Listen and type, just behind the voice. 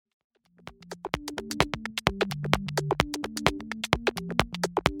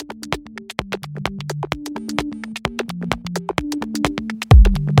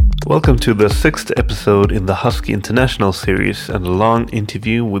Welcome to the 6th episode in the Husky International series and a long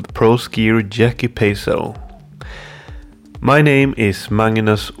interview with pro skier Jackie Paaso. My name is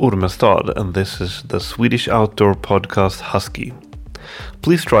Magnus Ormestad and this is the Swedish outdoor podcast Husky.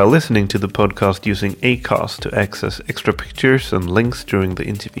 Please try listening to the podcast using Acast to access extra pictures and links during the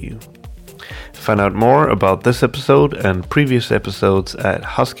interview. Find out more about this episode and previous episodes at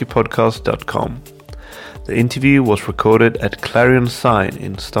huskypodcast.com. The interview was recorded at Clarion Sign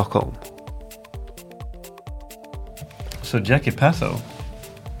in Stockholm. So Jackie Paaso.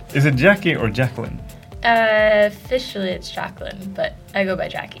 Is it Jackie or Jacqueline? Officially it's Jacqueline, but I go by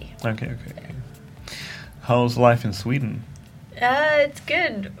Jackie. Okay. How's life in Sweden? It's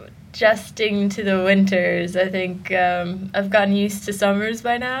good. Adjusting to the winters. I think I've gotten used to summers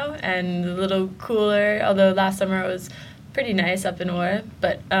by now and a little cooler, although last summer it was pretty nice up in Åre.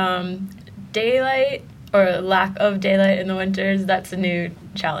 But daylight or lack of daylight in the winters, that's a new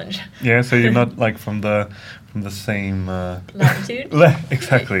challenge. Yeah, so you're not like from the same latitude?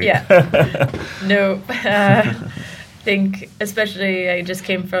 Exactly. Yeah. Nope. Think especially I just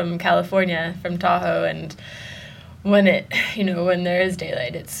came from California, from Tahoe, and when there is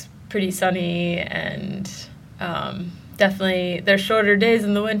daylight, it's pretty sunny and definitely there's shorter days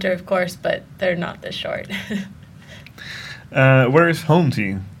in the winter, of course, but they're not this short. Where is home to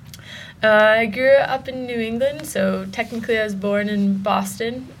you? I grew up in New England, so technically I was born in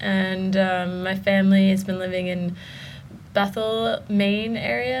Boston, and my family has been living in Bethel, Maine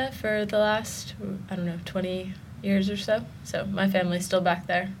area for the last, 20 years or so. So my family's still back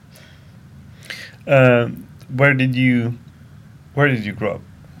there. Where did you grow up?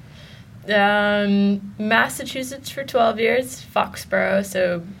 Massachusetts for 12 years, Foxborough,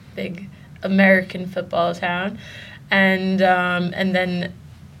 so big American football town, and then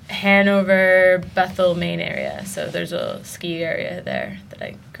Hanover, Bethel, Maine area. So there's a ski area there that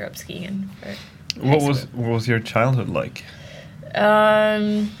I grew up skiing in. What was your childhood like?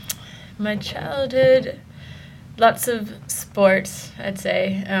 My childhood, lots of sports, I'd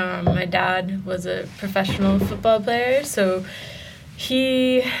say. My dad was a professional football player, so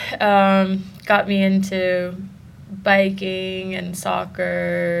he got me into biking and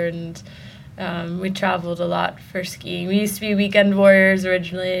soccer, and we traveled a lot for skiing. We used to be weekend warriors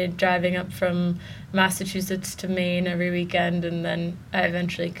originally, driving up from Massachusetts to Maine every weekend, and then I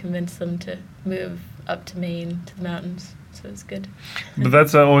eventually convinced them to move up to Maine to the mountains, so it was good. But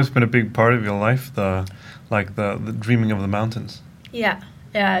that's always been a big part of your life, the dreaming of the mountains. Yeah,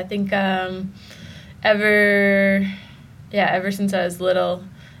 I think ever since I was little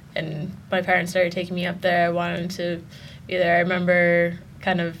and my parents started taking me up there, I wanted to be there. I remember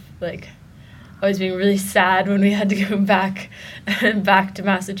kind of like always being really sad when we had to go back to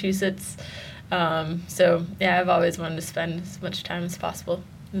Massachusetts. So yeah, I've always wanted to spend as much time as possible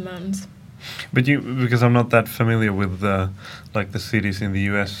in the mountains. But because I'm not that familiar with the cities in the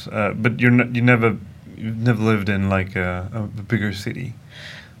U.S., but you've never lived in like a bigger city.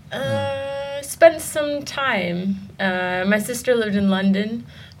 Spent some time. My sister lived in London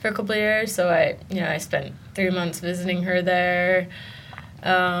for a couple of years, so I spent 3 months visiting her there.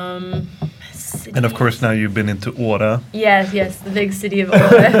 And of course now you've been into Åre. Yes, the big city of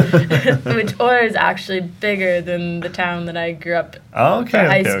Åre, which Åre is actually bigger than the town that I grew up for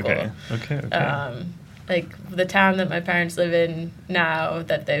high school. Okay. Like the town that my parents live in now,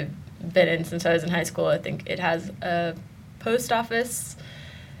 that they've been in since I was in high school, I think it has a post office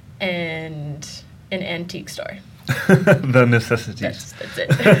and an antique store. The necessities. That's it.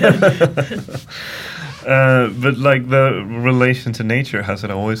 But like the relation to nature, has it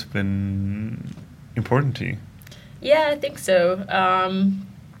always been important to you? Yeah, I think so.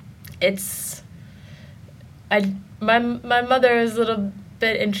 My mother was a little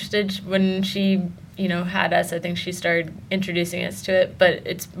bit interested when she had us. I think she started introducing us to it, but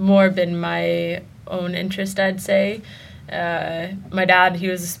it's more been my own interest, I'd say. My dad, he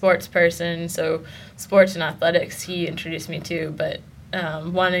was a sports person, so sports and athletics he introduced me to, but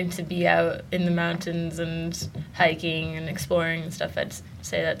wanting to be out in the mountains and hiking and exploring and stuff, I'd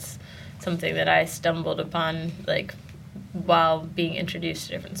say that's something that I stumbled upon like while being introduced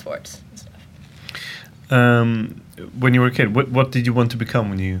to different sports and stuff. When you were a kid, what did you want to become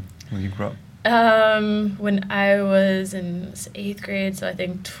when you grew up? When I was in 8th grade, so I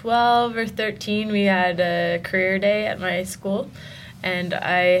think 12 or 13, we had a career day at my school, and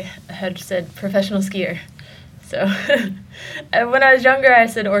I had said professional skier. So when I was younger, I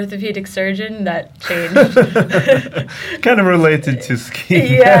said orthopedic surgeon. That changed. Kind of related to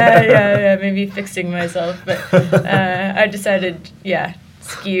skiing. Yeah, maybe fixing myself. But I decided,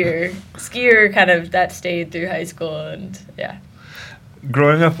 skier kind of, that stayed through high school, and yeah.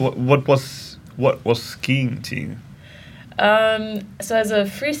 growing up, what was skiing to you? So as a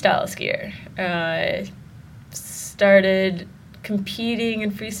freestyle skier, I started competing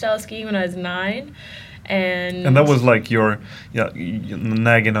in freestyle skiing when I was 9. And that was like your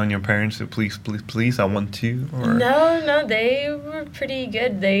nagging on your parents to please, I want to? Or? No, they were pretty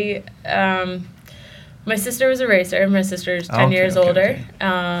good. They, my sister was a racer. My sister's 10 years older.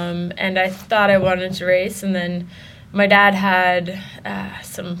 And I thought I wanted to race. And then my dad had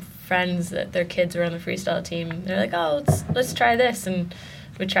some friends that their kids were on the freestyle team. They're like, oh, let's try this. And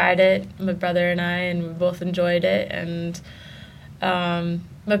we tried it, my brother and I, and we both enjoyed it. And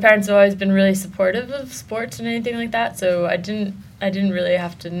my parents have always been really supportive of sports and anything like that, so I didn't really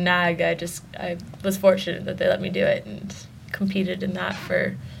have to nag. I was fortunate that they let me do it and competed in that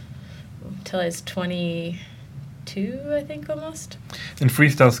for until I was 22, I think, almost. In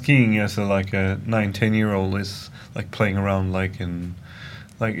freestyle skiing, as a 9-10-year-old is like playing around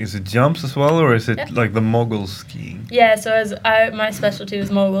is it jumps as well, or is it like the mogul skiing? Yeah, so my specialty was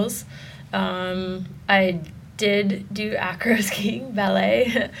moguls. I did do acro skiing,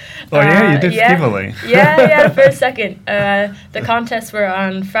 ballet. Oh yeah, you did ski ballet. yeah, for a second. The contests were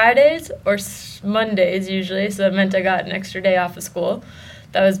on Fridays or Mondays usually, so it meant I got an extra day off of school.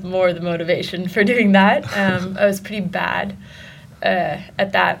 That was more the motivation for doing that. I was pretty bad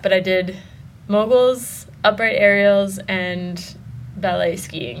at that, but I did moguls, upright aerials, and ballet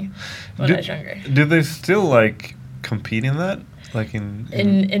skiing when I was younger. Do they still compete in that? Like in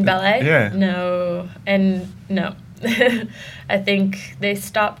ballet? Yeah. No. I think they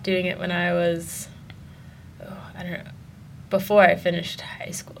stopped doing it when I was, I don't know, before I finished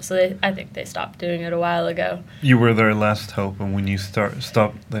high school. So I think they stopped doing it a while ago. You were their last hope, and when you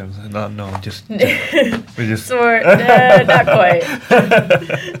stopped, they was like, no, just we just not quite.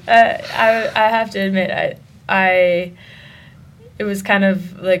 I have to admit, it was kind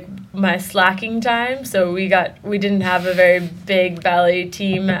of like my slacking time, so we didn't have a very big ballet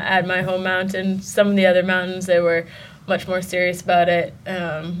team at my home mountain. Some of the other mountains, they were much more serious about it.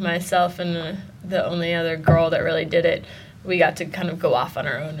 Myself and the only other girl that really did it, we got to kind of go off on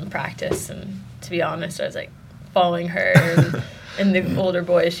our own and practice. And to be honest, I was like following her and the older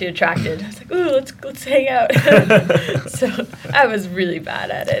boys she attracted. I was like, ooh, let's hang out. So I was really bad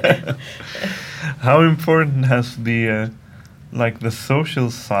at it. How important has the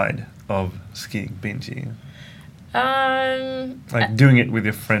social side of skiing been to you? Doing it with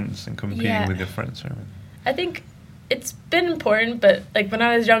your friends and competing with your friends. I think it's been important, but when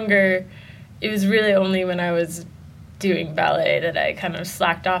I was younger, it was really only when I was doing ballet that I kind of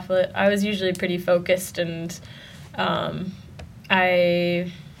slacked off it. I was usually pretty focused, and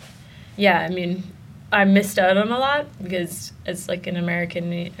I missed out on a lot because it's like an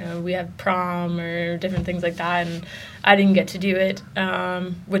American, we have prom or different things like that, and I didn't get to do it,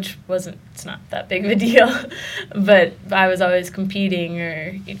 it's not that big of a deal, but I was always competing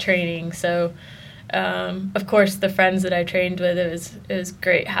or training, so of course the friends that I trained with, it was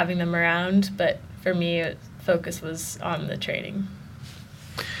great having them around, but for me, focus was on the training.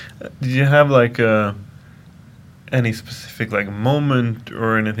 Did you have any specific moment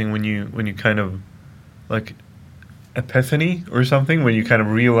or anything when you kind of epiphany or something when you kind of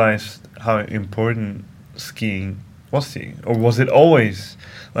realized how important skiing was to you? Or was it always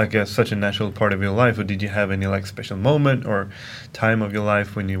such a natural part of your life, or did you have any special moment or time of your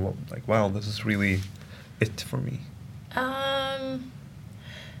life when you wow, this is really it for me?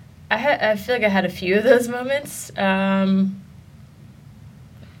 I feel like I had a few of those moments. When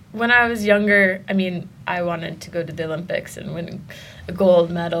I was younger, I wanted to go to the Olympics and win a gold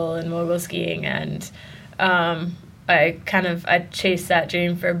medal in mogul skiing, and I chased that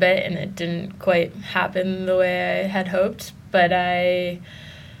dream for a bit, and it didn't quite happen the way I had hoped. But I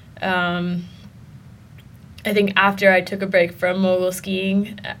think after I took a break from mogul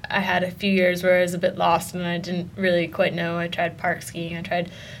skiing, I had a few years where I was a bit lost and I didn't really quite know. I tried park skiing, I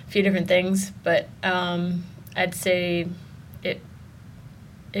tried a few different things, but I'd say it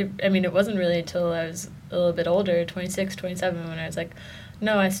wasn't really until I was a little bit older, 26, 27, when I was like,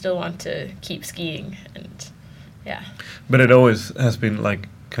 no, I still want to keep skiing, and yeah. But it always has been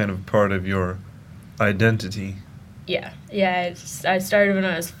kind of part of your identity. Yeah. I started when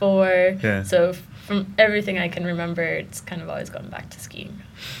I was 4. Yeah. So from everything I can remember, it's kind of always gone back to skiing.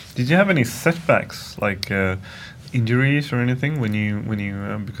 Did you have any setbacks, injuries or anything when you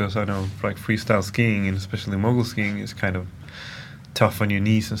because I know freestyle skiing and especially mogul skiing is kind of tough on your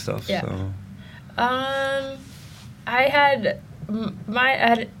knees and stuff. Yeah. So. I had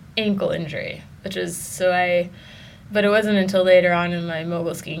an ankle injury, but it wasn't until later on in my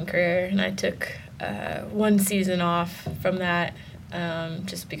mogul skiing career, and I took 1 season off from that,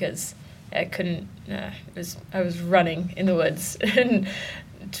 just because I couldn't. I was running in the woods and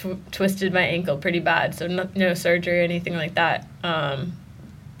twisted my ankle pretty bad, so no surgery or anything like that.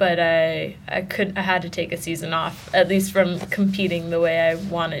 But I had to take a season off, at least from competing the way I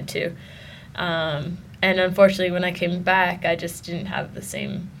wanted to. And unfortunately, when I came back, I just didn't have the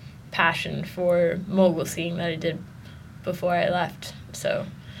same passion for mogul skiing that I did before I left. So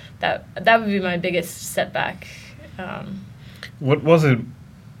that would be my biggest setback. What was it?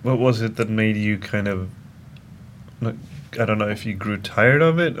 What was it that made you kind of? I don't know if you grew tired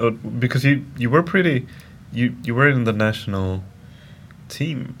of it, or because you were pretty, you were in the national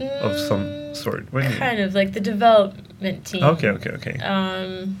team of some sort, weren't you? Kind of like the development team. Okay.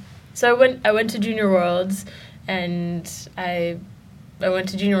 So I went to Junior Worlds, and I went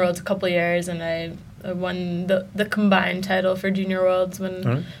to Junior Worlds a couple of years, and I won the combined title for Junior Worlds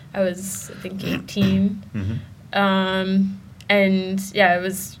when I was, I think, 18. Mm-hmm. And yeah, I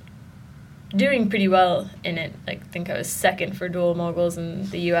was doing pretty well in it. Like, I think I was second for dual moguls in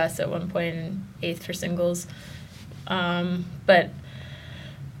the U.S. at one point and 8th for singles. But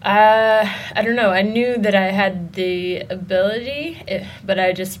I don't know. I knew that I had the ability, but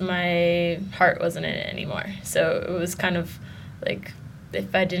my heart wasn't in it anymore. So it was kind of like,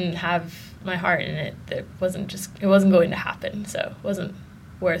 if I didn't have my heart in it, it wasn't going to happen. So it wasn't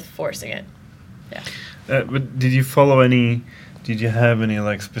worth forcing it. Yeah. But did you have any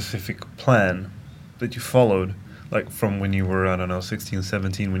like specific plan that you followed? Like from when you were, I don't know, 16,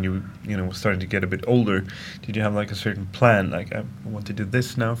 17, when you were starting to get a bit older, did you have like a certain plan? Like, I want to do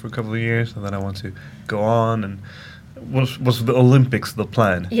this now for a couple of years, and then I want to go on. And was the Olympics the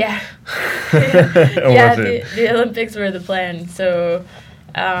plan? Yeah. The Olympics were the plan. So,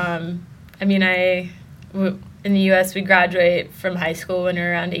 I mean, in the U.S. we graduate from high school when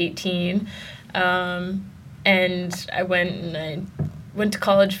we're around 18, and I went to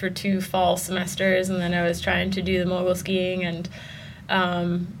college for 2 fall semesters, and then I was trying to do the mogul skiing, and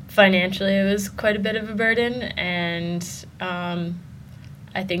financially it was quite a bit of a burden, and I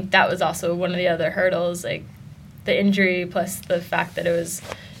think that was also one of the other hurdles, like the injury plus the fact that it was,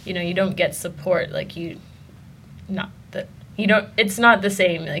 you don't get support, like it's not the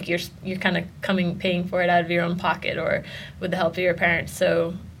same, like you're kind of paying for it out of your own pocket or with the help of your parents,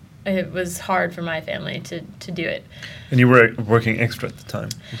 so it was hard for my family to do it. And you were working extra at the time?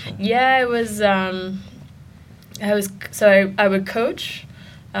 Yeah, I would coach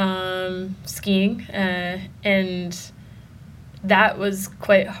skiing, and that was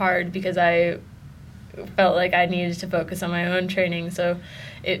quite hard because I felt like I needed to focus on my own training. So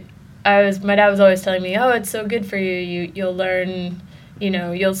my dad was always telling me, "Oh, it's so good for you. You'll learn,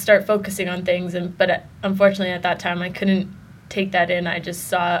 you'll start focusing on things." But unfortunately at that time I couldn't take that in. I just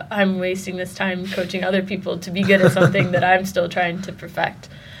saw I'm wasting this time coaching other people to be good at something that I'm still trying to perfect.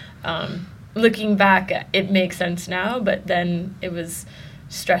 Looking back, it makes sense now, but then it was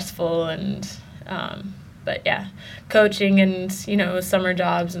stressful, and but yeah, coaching and summer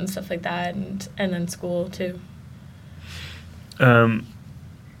jobs and stuff like that, and then school too.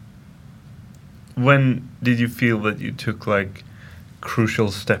 When did you feel that you took like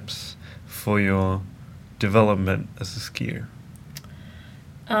crucial steps for your development as a skier?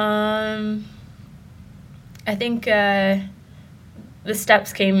 I think the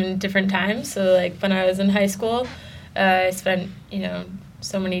steps came in different times. So like when I was in high school, I spent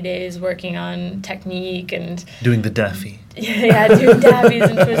so many days working on technique and doing the daffy. Yeah, doing daffies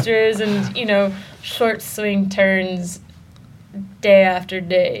and twisters and short swing turns day after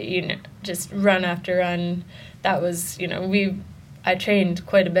day. Just run after run. That was I trained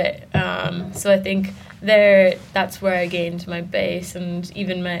quite a bit. So I think that's where I gained my base and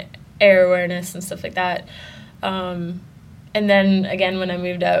even my air awareness and stuff like that. And then again, when I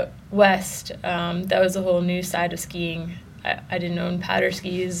moved out west, that was a whole new side of skiing. I didn't own powder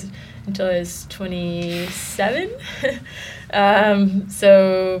skis until I was 27.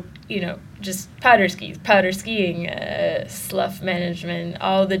 So, just powder skis, powder skiing, slough management,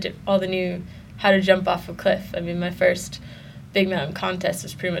 all the new how to jump off a cliff. I mean, my first big mountain contest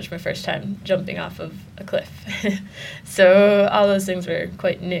was pretty much my first time jumping off of a cliff. So all those things were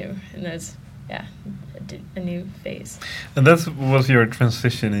quite new, and there's a new phase. And that was your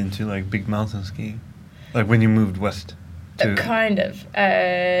transition into like big mountain skiing, like when you moved west. Kind of.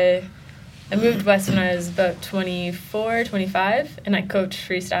 I moved west when I was about 24, 25, and I coached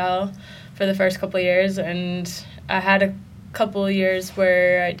freestyle for the first couple of years, and I had a couple of years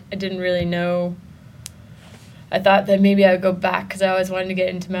where I didn't really know. I thought that maybe I would go back because I always wanted to get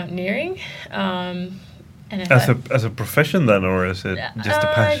into mountaineering. And as a profession then, or is it just a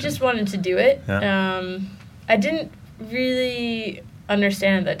passion? I just wanted to do it. Yeah. I didn't really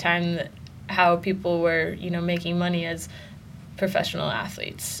understand at the time how people were, making money as professional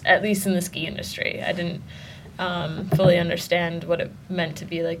athletes, at least in the ski industry. I didn't fully understand what it meant to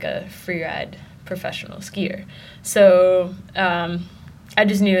be like a freeride professional skier. So I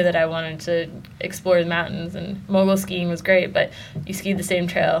just knew that I wanted to explore the mountains, and mogul skiing was great, but you ski the same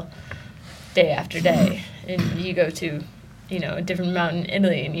trail day after day, and you go to a different mountain in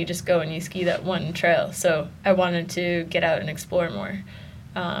Italy, and you just go and you ski that one trail. So I wanted to get out and explore more.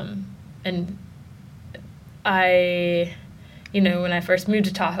 And I, when I first moved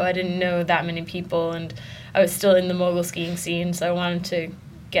to Tahoe, I didn't know that many people, and I was still in the mogul skiing scene, so I wanted to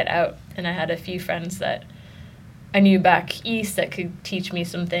get out. And I had a few friends that I knew back east that could teach me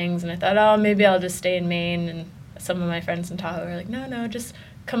some things, and I thought, maybe I'll just stay in Maine. And some of my friends in Tahoe were like, no, just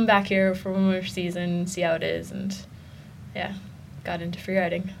come back here for one more season, see how it is. And yeah, got into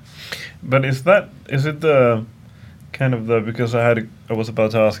freeriding. But is it the kind of because I was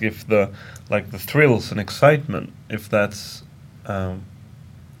about to ask if the thrills and excitement, if that's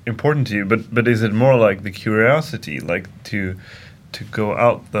important to you, but is it more like the curiosity, like to go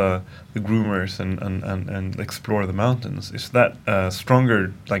out the groomers and explore the mountains? Is that a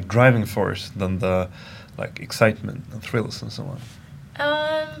stronger like driving force than the like excitement and thrills and so on?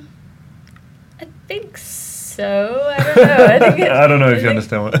 I think so. I don't know. I don't know if you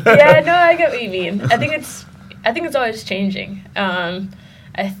understand what. Yeah, no, I get what you mean. I think it's always changing.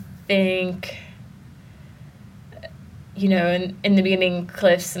 I think in the beginning,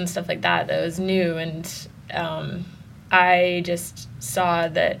 cliffs and stuff like that was new, and I just saw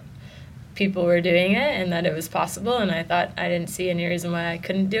that people were doing it and that it was possible, and I thought I didn't see any reason why I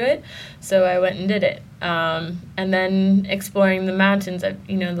couldn't do it, so I went and did it. And then exploring the mountains,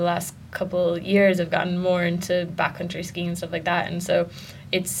 the last couple years I've gotten more into backcountry skiing and stuff like that, and so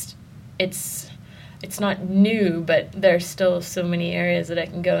it's not new, but there's still so many areas that I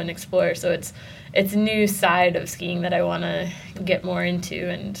can go and explore, so it's a new side of skiing that I want to get more into,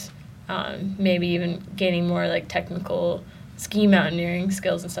 and maybe even gaining more like technical ski mountaineering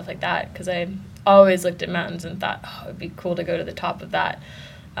skills and stuff like that, because I always looked at mountains and thought, it'd be cool to go to the top of that.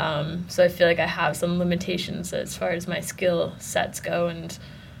 So I feel like I have some limitations as far as my skill sets go, and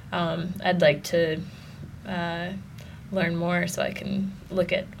I'd like to learn more so I can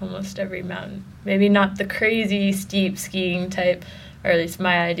look at almost every mountain. Maybe not the crazy steep skiing type, or at least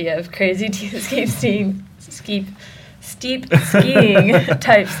my idea of crazy steep skiing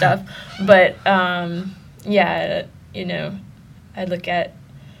type stuff. But I look at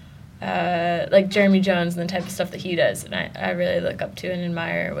like Jeremy Jones and the type of stuff that he does, and I really look up to and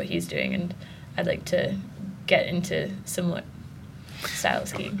admire what he's doing, and I'd like to get into similar style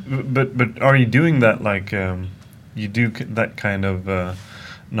skiing. But are you doing that like you do that kind of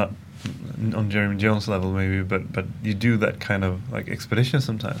not on Jeremy Jones level maybe, but you do that kind of like expedition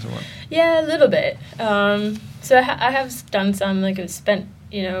sometimes or what? Yeah, a little bit. So I have done some, like I've spent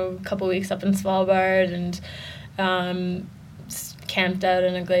a couple weeks up in Svalbard and camped out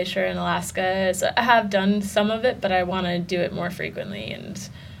in a glacier in Alaska. So I have done some of it, but I want to do it more frequently, and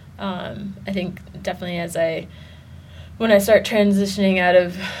I think definitely when I start transitioning out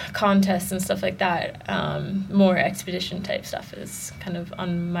of contests and stuff like that, more expedition type stuff is kind of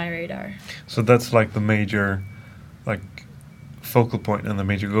on my radar. So that's like the major, like focal point and the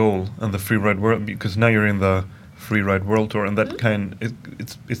major goal and the freeride world, because now you're in the freeride world tour, and that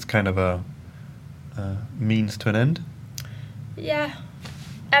it's kind of a means to an end. Yeah,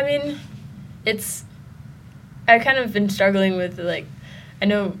 I mean, I kind of been struggling with I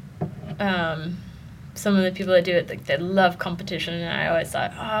know. Some of the people that do it, like, they love competition, and I always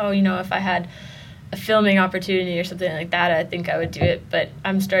thought, if I had a filming opportunity or something like that, I think I would do it. But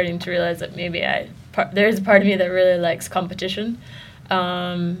I'm starting to realize that maybe there's a part of me that really likes competition,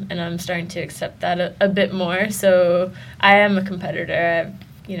 and I'm starting to accept that a bit more. So I am a competitor.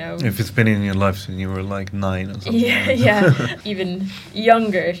 If it's been in your life since you were like 9 or something. Yeah, even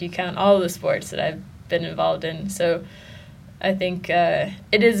younger if you count all the sports that I've been involved in. So I think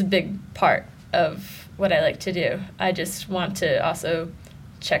it is a big part of what I like to do. I just want to also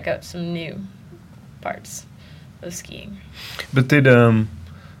check out some new parts of skiing. But did the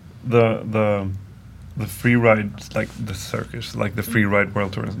free ride, like the circus, like the free ride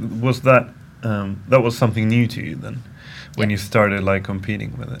world tour, was that was something new to you then when you started like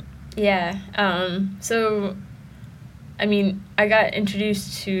competing with it? Yeah. So I mean, I got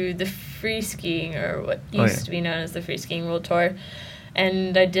introduced to the free skiing, or what used to be known as the free skiing world tour,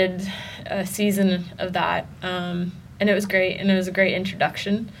 and I did a season of that, and it was great, and it was a great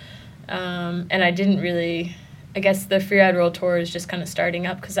introduction, and I didn't really I guess the Freeride World Tour is just kind of starting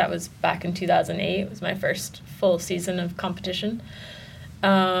up because that was back in 2008. It was my first full season of competition.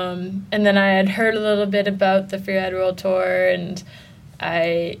 And then I had heard a little bit about the Freeride World Tour, and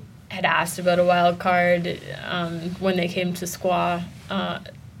I had asked about a wild card when they came to Squaw.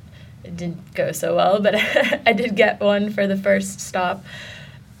 It didn't go so well, but I did get one for the first stop.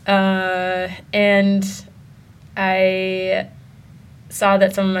 And I saw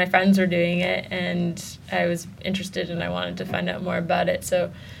that some of my friends were doing it, and I was interested and I wanted to find out more about it. So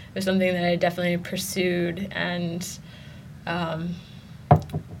it was something that I definitely pursued. And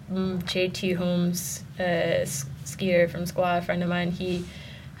JT Holmes, a skier from Squaw, a friend of mine, he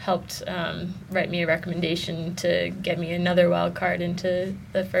helped write me a recommendation to get me another wild card into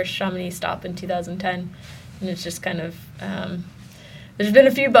the first Chamonix stop in 2010. And it's just kind of, there's been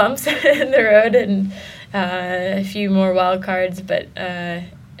a few bumps in the road and a few more wild cards, but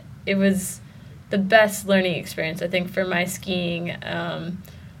it was the best learning experience, I think, for my skiing.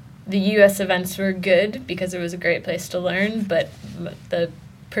 The U.S. events were good because it was a great place to learn, but the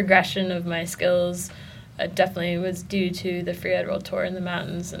progression of my skills definitely was due to the Freeride World Tour in the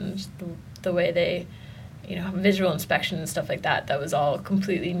mountains and the way they, visual inspection and stuff like that. That was all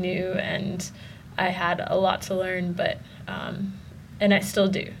completely new, and I had a lot to learn, but and I still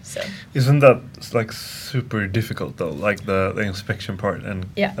do. So isn't that like super difficult though? Like the inspection part and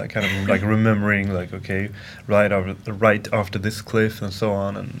that kind of like remembering, like right after this cliff and so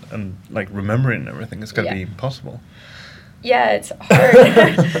on, and like remembering everything. It's gotta be impossible. Yeah, it's hard.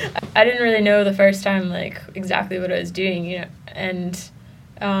 I didn't really know the first time, like, exactly what I was doing, and,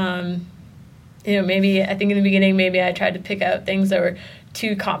 maybe, I think in the beginning, maybe I tried to pick out things that were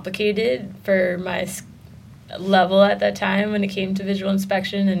too complicated for my level at that time when it came to visual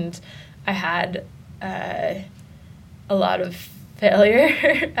inspection, and I had a lot of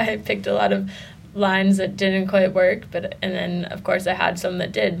failure. I picked a lot of lines that didn't quite work, and then, of course, I had some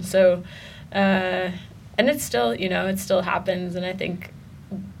that did, so, and it's still, it still happens, and I think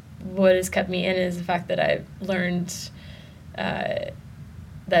what has kept me in is the fact that I've learned that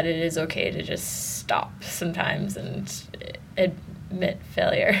it is okay to just stop sometimes and admit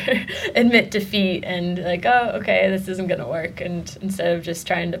failure, admit defeat, and like, oh, okay, this isn't going to work, and instead of just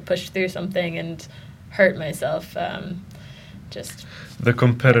trying to push through something and hurt myself, just... The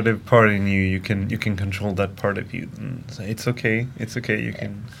competitive part in you can control that part of you and say, it's okay, you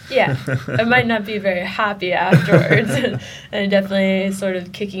can... Yeah, I might not be very happy afterwards, and definitely sort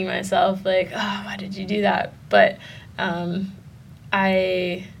of kicking myself, like, oh, why did you do that? But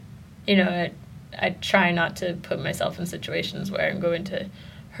I try not to put myself in situations where I'm going to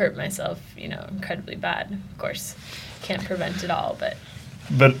hurt myself, incredibly bad. Of course, can't prevent it all, but...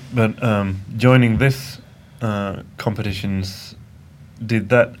 But joining this competitions, did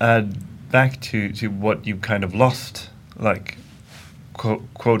that add back to what you kind of lost, like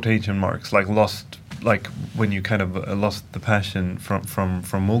quotation marks, like lost, like when you kind of lost the passion from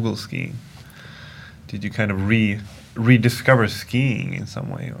mogul skiing? Did you kind of rediscover skiing in some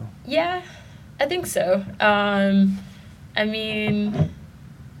way? Or? Yeah, I think so. I mean,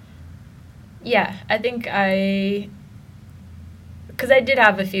 yeah, I think because I did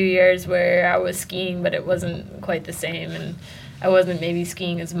have a few years where I was skiing, but it wasn't quite the same, and I wasn't maybe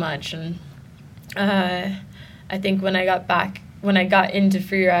skiing as much. And I think when I got into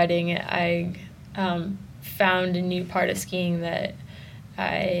free riding, I found a new part of skiing that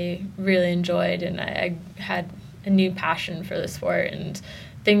I really enjoyed, and I had a new passion for the sport, and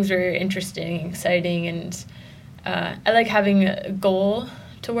things were interesting, exciting, and I like having a goal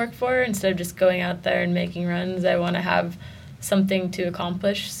to work for instead of just going out there and making runs. I want to have something to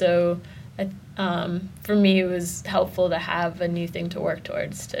accomplish, so for me it was helpful to have a new thing to work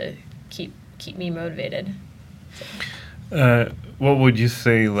towards to keep me motivated. So. What would you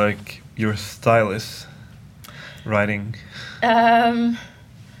say, like, your style is riding?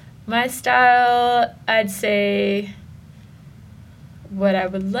 My style, I'd say what I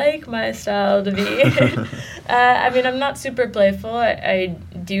would like my style to be. I mean, I'm not super playful. I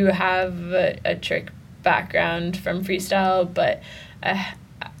do have a trick background from freestyle, but I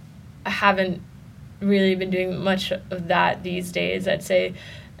haven't really been doing much of that these days. I'd say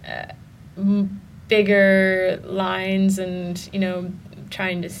bigger lines and,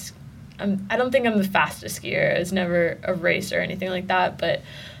 trying to... I don't think I'm the fastest skier. I was never a racer or anything like that, but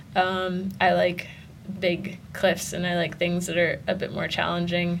I like big cliffs and I like things that are a bit more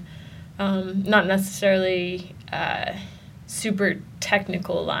challenging. Not necessarily super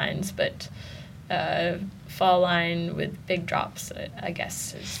technical lines, but fall line with big drops, I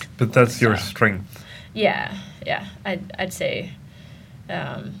guess. But that's your strength. Yeah. I'd say,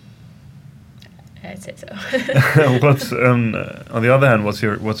 I'd say so. What's on the other hand? What's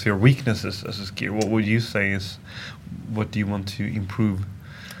your weaknesses as a skier? What would you say is what do you want to improve?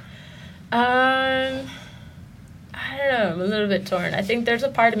 I don't know. I'm a little bit torn. I think there's a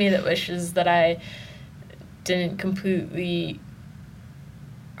part of me that wishes that I didn't completely,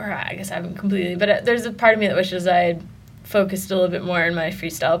 or I guess I haven't completely, but there's a part of me that wishes I had focused a little bit more on my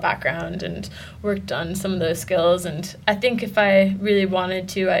freestyle background and worked on some of those skills. And I think if I really wanted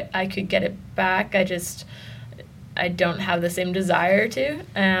to, I could get it back. I don't have the same desire to.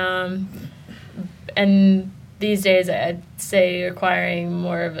 And these days, I'd say acquiring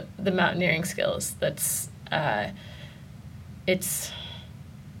more of the mountaineering skills. That's, I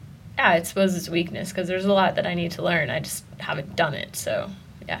suppose it's weakness because there's a lot that I need to learn. I just haven't done it, so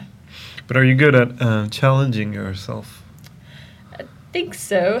yeah. But are you good at challenging yourself? I think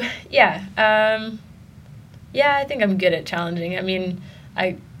so. Yeah. Yeah, I think I'm good at challenging. I mean,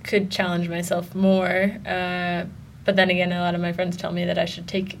 I could challenge myself more, but then again, a lot of my friends tell me that I should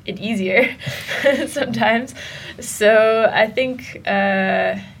take it easier sometimes. So I think,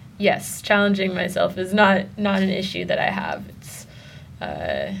 yes, challenging myself is not an issue that I have. It's,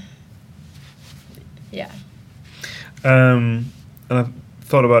 yeah. And I've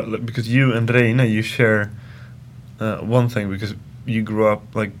thought about, because you and Reina, you share one thing, because you grew up,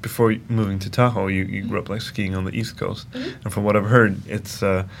 like, before moving to Tahoe, you grew up, like, skiing on the East Coast. Mm-hmm. And from what I've heard, it's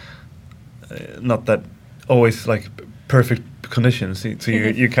not that always, like, perfect conditions. So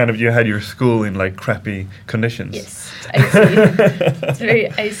you you had your school in, like, crappy conditions. Yes, it's icy. It's very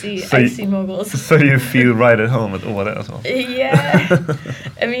icy moguls. So you feel right at home at all as well. Yeah.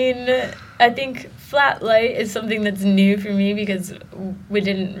 I mean, I think flat light is something that's new for me because we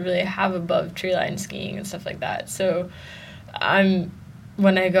didn't really have above tree line skiing and stuff like that. So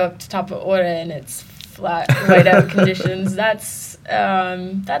when I go up to top of Ore and it's flat whiteout conditions, that's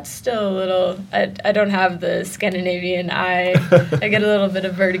still a little, I don't have the Scandinavian eye. I get a little bit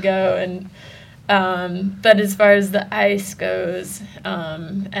of vertigo, and but as far as the ice goes,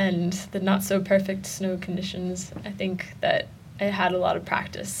 and the not so perfect snow conditions, I think that I had a lot of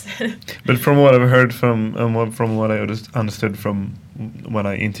practice. But from what I've heard from what I understood from when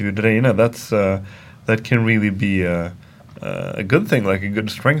I interviewed Reina, that can really be a good thing, like a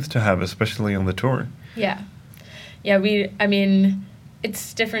good strength to have, especially on the tour. Yeah. I mean,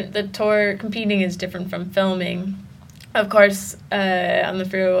 it's different. The tour competing is different from filming. Of course, on the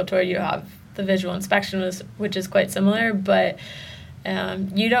Free World Tour, you have the visual inspection, which is quite similar, but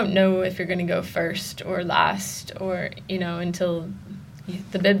you don't know if you're going to go first or last, or, until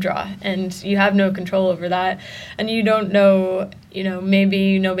the bib draw, and you have no control over that, and you don't know,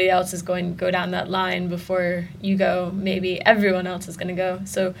 maybe nobody else is going to go down that line before you go, maybe everyone else is going to go,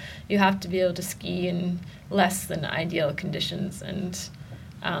 so you have to be able to ski in less than ideal conditions. And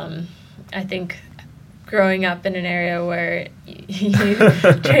I think growing up in an area where you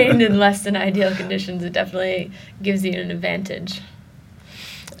trained in less than ideal conditions, it definitely gives you an advantage.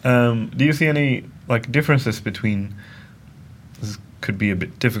 Do you see any, like, differences between, this could be a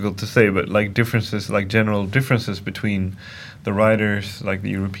bit difficult to say, but like differences, like general differences between the riders, like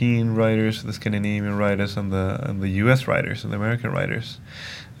the European riders, the Scandinavian riders, and the US riders and the American riders,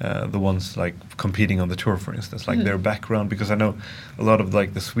 the ones like competing on the tour, for instance, like their background? Because I know a lot of,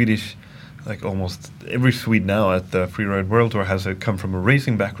 like, the Swedish, like almost every Swede now at the Freeride World Tour has come from a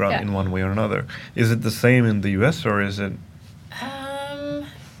racing background in one way or another. Is it the same in the US, or is it?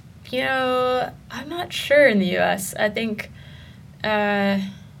 I'm not sure in the US. I think,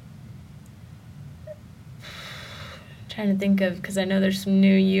 trying to think of, because I know there's some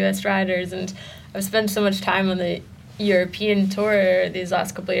new US riders, and I've spent so much time on the European tour these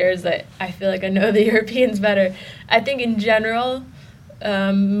last couple of years that I feel like I know the Europeans better. I think in general,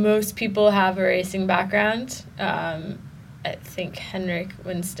 most people have a racing background. I think Henrik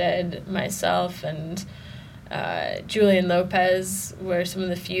Winstead, myself, and Julian Lopez were some of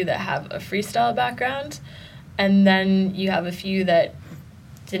the few that have a freestyle background, and then you have a few that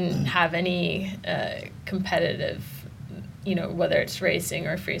didn't have any competitive, whether it's racing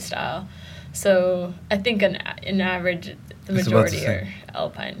or freestyle. So I think in average, the majority are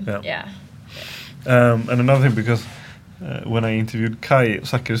alpine. Yeah. And another thing, because when I interviewed Kai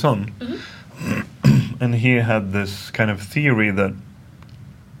Zachrisson, and he had this kind of theory that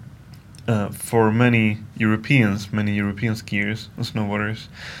for many European skiers and snowboarders,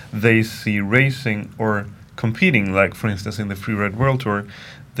 they see racing or competing, like for instance in the Freeride World Tour,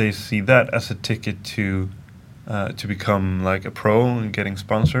 they see that as a ticket to become like a pro and getting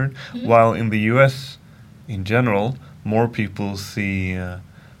sponsored. While in the US, in general, more people see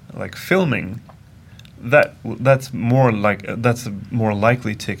like filming that's more like that's a more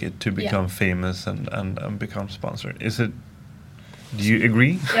likely ticket to become famous and become sponsored. Is it? Do you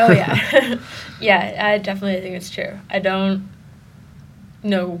agree? Oh yeah, yeah. I definitely think it's true. I don't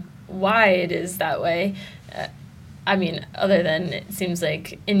know why it is that way. I mean, other than it seems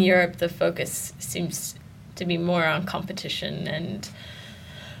like in Europe the focus seems to be more on competition, and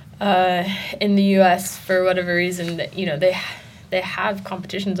in the U.S. for whatever reason that they have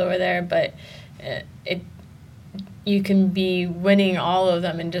competitions over there, but you can be winning all of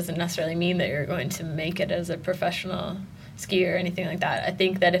them and doesn't necessarily mean that you're going to make it as a professional skier or anything like that. I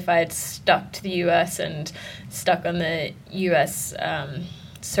think that if I had stuck to the U.S. and stuck on the U.S.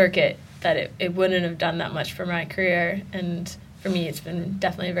 Circuit, that it wouldn't have done that much for my career. And for me, it's been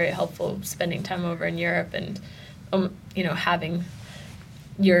definitely very helpful spending time over in Europe and having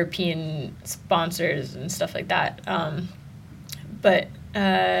European sponsors and stuff like that. But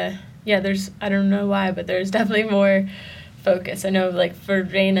there's, I don't know why, but there's definitely more focus. I know, like, for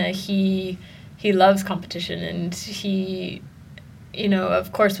Reina, he loves competition, and he,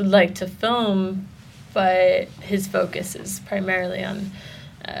 of course would like to film, but his focus is primarily on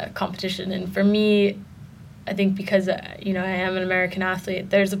competition. And for me, I think because, I am an American athlete,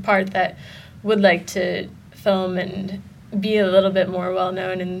 there's a part that would like to film and be a little bit more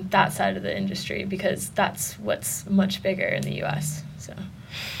well-known in that side of the industry, because that's what's much bigger in the U.S. So.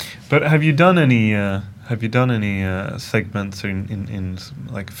 But have you done any segments in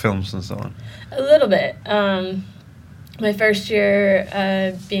like films and so on? A little bit. My first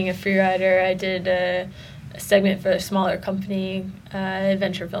year being a free rider, I did a segment for a smaller company,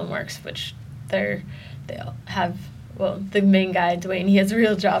 Adventure Filmworks, which they all have. Well, the main guy, Dwayne, he has a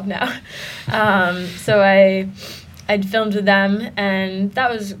real job now. So I'd filmed with them, and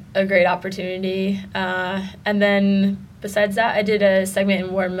that was a great opportunity. And then besides that, I did a segment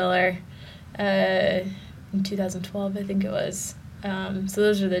in Warren Miller in 2012, I think it was. So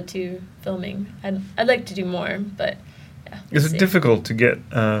those are the two filming. I'd like to do more, but yeah. Is it difficult to get,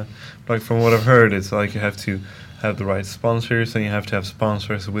 like from what I've heard, it's like you have to have the right sponsors, and you have to have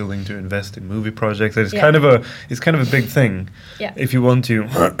sponsors willing to invest in movie projects. It's kind of a big thing. Yeah. If you want to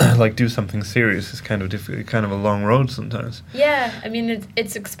like do something serious, it's kind of difficult, kind of a long road sometimes. Yeah, I mean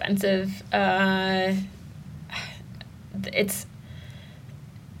it's expensive. I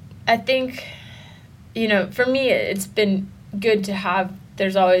think, for me it's been good to have.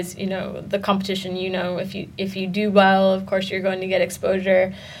 There's always, the competition. If you do well, of course you're going to get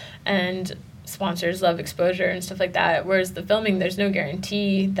exposure, and sponsors love exposure and stuff like that. Whereas the filming, there's no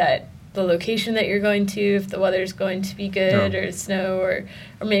guarantee that the location that you're going to, if the weather's going to be good, or snow, or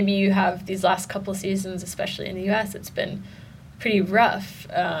maybe you have these last couple seasons, especially in the U.S., it's been pretty rough.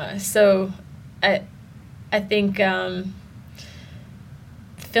 So I think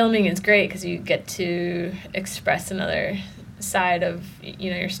filming is great because you get to express another side of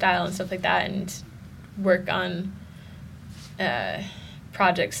your style and stuff like that, and work on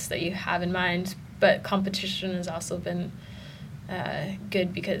projects that you have in mind. But competition has also been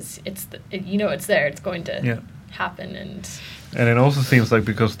good because it's there, it's going to happen. And it also seems like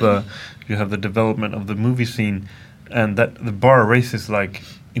because you have the development of the movie scene, and that the bar raises like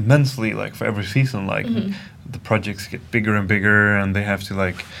immensely, like for every season, like the projects get bigger and bigger, and they have to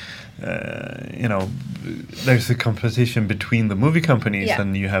like there's a competition between the movie companies,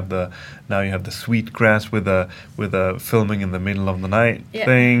 and you have the Sweetgrass with a filming in the middle of the night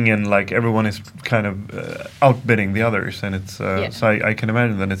thing, and like everyone is kind of outbidding the others, and it's so I can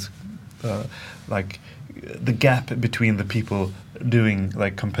imagine that it's like the gap between the people doing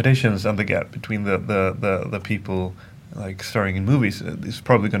like competitions and the gap between the people like starring in movies is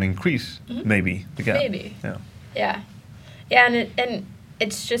probably going to increase. Maybe the gap. Maybe. Yeah, and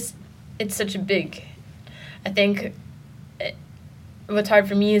it's such a big. I think what's hard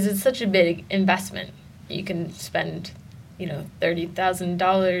for me is it's such a big investment. You can spend,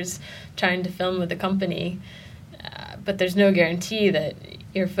 $30,000 trying to film with a company, but there's no guarantee that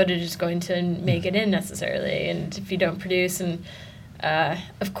your footage is going to make it in necessarily. And if you don't produce, and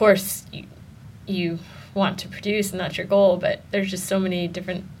of course you want to produce, and that's your goal, but there's just so many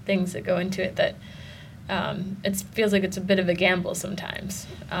different things that go into it that it feels like it's a bit of a gamble sometimes.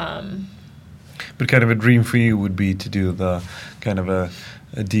 But kind of a dream for you would be to do the kind of a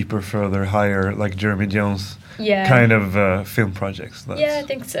deeper, further, higher, like Jeremy Jones kind of film projects. I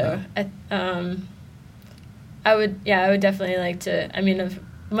think so. I would definitely like to. I mean, as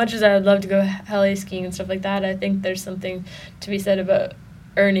much as I would love to go heli skiing and stuff like that, I think there's something to be said about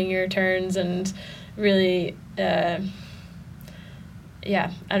earning your turns and really, I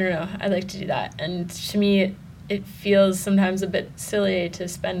don't know. I'd like to do that. And to me, it feels sometimes a bit silly to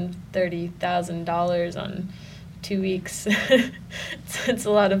spend $30,000 on 2 weeks. It's a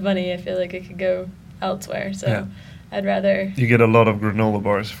lot of money. I feel like it could go elsewhere. So Yeah. I'd rather. You get a lot of granola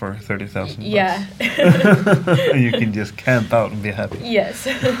bars for 30,000. Yeah. And you can just camp out and be happy. Yes.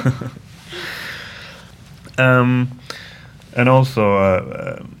 And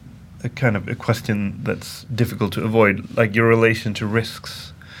also a kind of a question that's difficult to avoid, like your relation to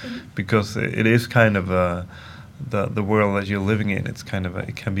risks, because it is kind of the world that you're living in. It's kind of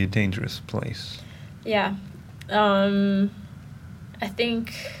it can be a dangerous place. Yeah. I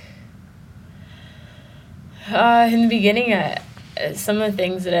think in the beginning, some of the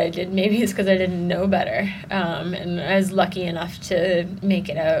things that I did, maybe it's because I didn't know better, and I was lucky enough to make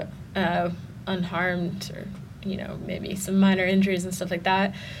it out unharmed, or maybe some minor injuries and stuff like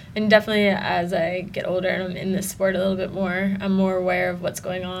that. And definitely as I get older and I'm in this sport a little bit more, I'm more aware of what's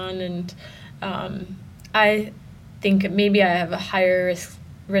going on, and I think maybe I have a higher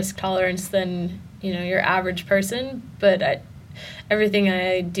risk tolerance than your average person, but everything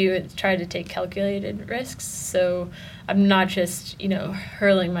I do, I try to take calculated risks, so I'm not just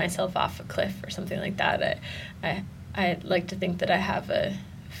hurling myself off a cliff or something like that. I like to think that I have a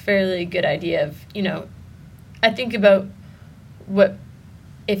fairly good idea of I think about what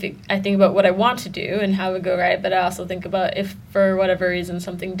I want to do and how it would go right, but I also think about if for whatever reason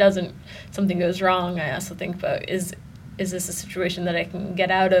something goes wrong. I also think about is this a situation that I can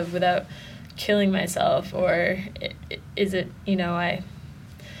get out of without killing myself, or is it I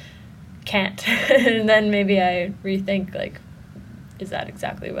can't and then maybe I rethink, like, is that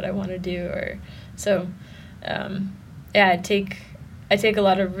exactly what I want to do? Or so I take a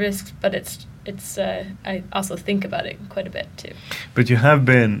lot of risks, but it's I also think about it quite a bit too. But you have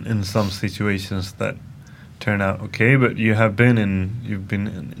been in some situations that turn out okay, but you've been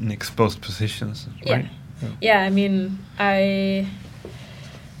in exposed positions, right? Yeah, I mean, I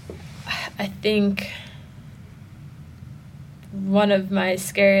think one of my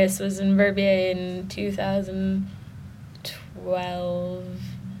scariest was in Verbier in 2012.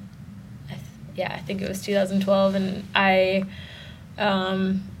 I think it was 2012, and I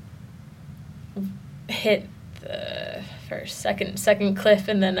hit the second cliff,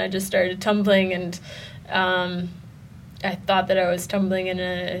 and then I just started tumbling, and I thought that I was tumbling in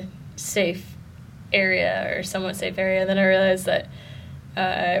a safe area, or somewhat safe area. Then I realized that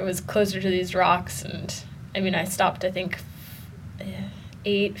I was closer to these rocks, and I stopped, I think,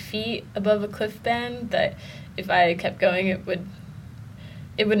 8 feet above a cliff band, that if I kept going, it would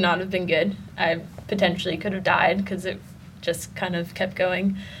not have been good. I potentially could have died because it just kind of kept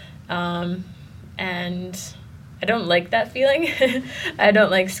going. And I don't like that feeling. I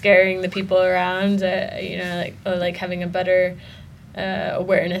don't like scaring the people around, like having a better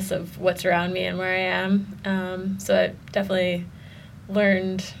awareness of what's around me and where I am. So I definitely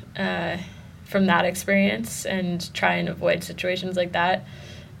learned from that experience and try and avoid situations like that,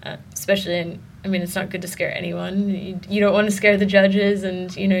 especially it's not good to scare anyone. You don't want to scare the judges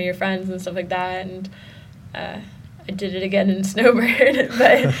and your friends and stuff like that. And I did it again in Snowbird,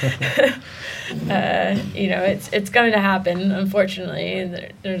 but it's going to happen, unfortunately.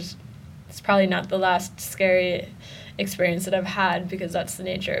 It's probably not the last scary experience that I've had, because that's the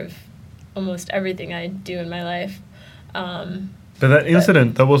nature of almost everything I do in my life. But that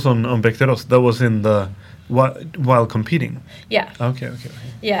incident, that was on Becteros, that was in the while competing. Yeah. Okay.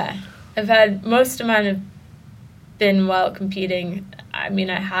 Yeah, I've had most of mine have been while competing. I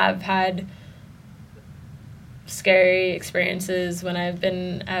have had scary experiences when I've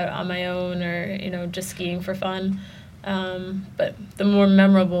been out on my own, or just skiing for fun, but the more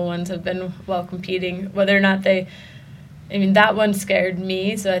memorable ones have been while competing, whether or not that one scared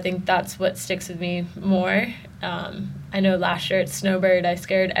me, so I think that's what sticks with me more. I know last year at Snowbird I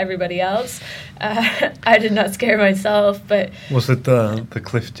scared everybody else. I did not scare myself, but was it the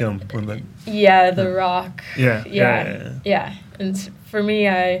cliff jump when the rock? Yeah. And for me,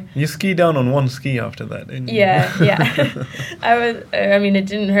 you ski down on one ski after that, didn't you? Yeah. It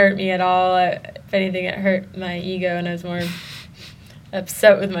didn't hurt me at all. If anything, it hurt my ego, and I was more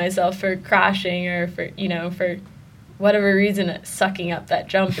upset with myself for crashing, or for whatever reason, sucking up that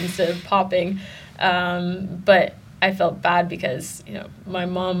jump instead of popping. But I felt bad because my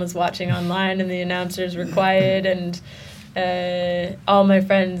mom was watching online, and the announcers were quiet, and all my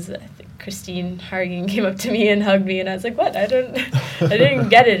friends, I think Christine Hargan, came up to me and hugged me, and I was like, what? I didn't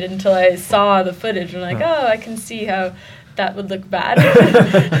get it until I saw the footage, and I'm like, I can see how that would look bad.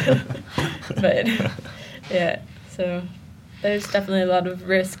 But yeah, so there's definitely a lot of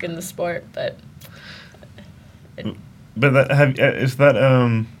risk in the sport, but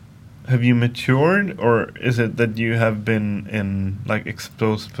have you matured, or is it that you have been in like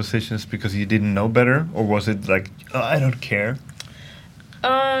exposed positions because you didn't know better, or was it like, oh, I don't care?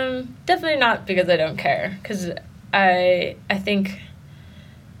 Definitely not because I don't care, because I think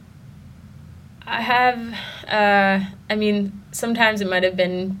I have, I mean, sometimes it might have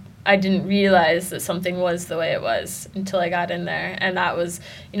been I didn't realize that something was the way it was until I got in there, and that was,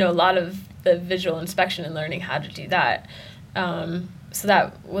 a lot of the visual inspection and learning how to do that. So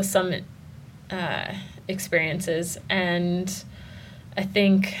that was some experiences, and I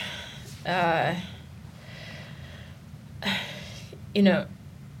think, I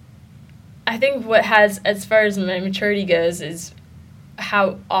think what has, as far as my maturity goes, is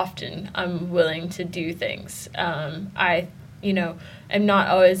how often I'm willing to do things. I'm not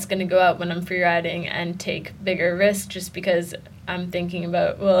always going to go out when I'm free riding and take bigger risks just because I'm thinking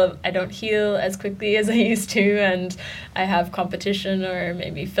about, well, I don't heal as quickly as I used to, and I have competition or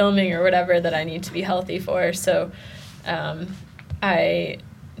maybe filming or whatever that I need to be healthy for. So I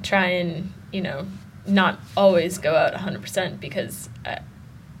try and, not always go out 100% because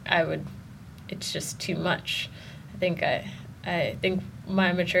it's just too much. I think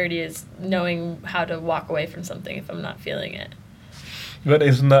my maturity is knowing how to walk away from something if I'm not feeling it. But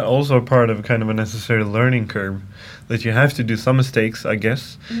isn't that also a part of kind of a necessary learning curve? That you have to do some mistakes, I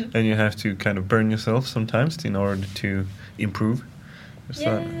guess, and you have to kind of burn yourself sometimes in order to improve. Is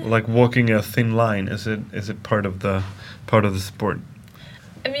that like walking a thin line? Is it part of the sport?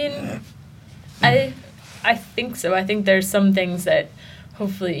 I mean, I think so. I think there's some things that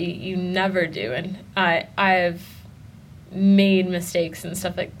hopefully you never do, and I've made mistakes and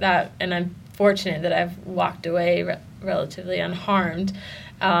stuff like that, and I'm fortunate that I've walked away relatively unharmed.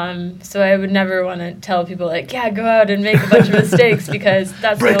 So I would never want to tell people like, yeah, go out and make a bunch of mistakes because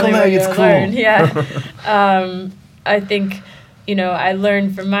that's the only way you'll learn. Yeah. I think, I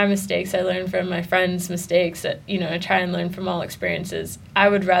learned from my mistakes. I learned from my friends' mistakes. I try and learn from all experiences. I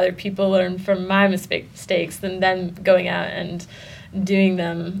would rather people learn from my mistakes than them going out and doing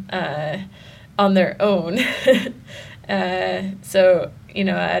them on their own. So,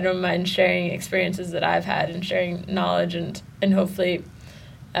 I don't mind sharing experiences that I've had and sharing knowledge and hopefully,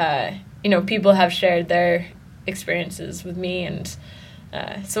 people have shared their experiences with me. And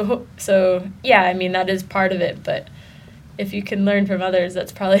so yeah, I mean, that is part of it. But if you can learn from others,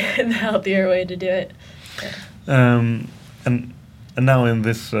 that's probably the healthier way to do it. Yeah. And now in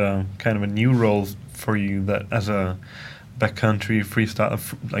this kind of a new role for you, that as a backcountry freestyle,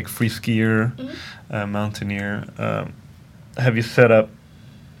 like free skier, mountaineer, have you set up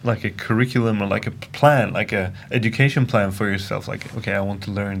like a curriculum or like a plan, like a education plan for yourself? Like, okay, I want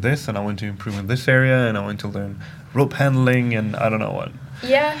to learn this, and I want to improve in this area, and I want to learn rope handling, and I don't know what.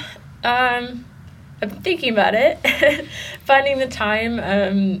 Yeah, I'm thinking about it, finding the time.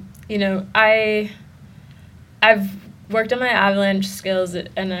 I've worked on my avalanche skills,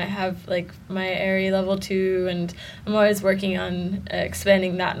 and I have like my area level 2, and I'm always working on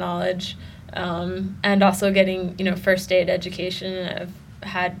expanding that knowledge, and also getting first aid education. I've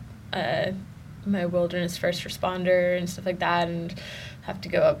had my wilderness first responder and stuff like that, and have to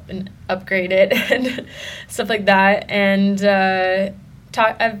go up and upgrade it and stuff like that. And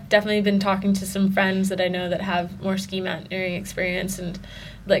I've definitely been talking to some friends that I know that have more ski mountaineering experience, and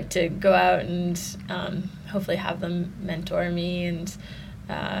like to go out and hopefully have them mentor me, and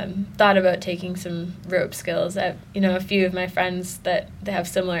thought about taking some rope skills. A few of my friends that they have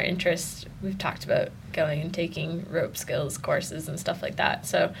similar interests, we've talked about going and taking rope skills courses and stuff like that.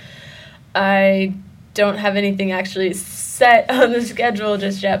 So I don't have anything actually set on the schedule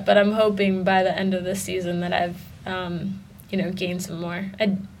just yet, but I'm hoping by the end of this season that I've gained some more.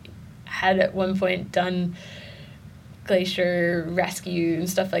 I had at one point done glacier rescue and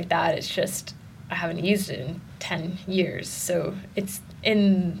stuff like that. It's just I haven't used it in 10 years, so it's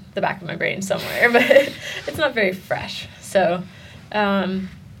in the back of my brain somewhere, but it's not very fresh. So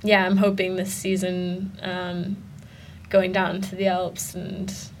I'm hoping this season going down to the Alps,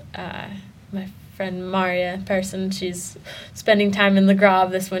 and my friend Maria Persson, she's spending time in Le Grave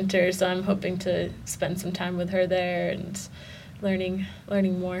this winter, so I'm hoping to spend some time with her there and learning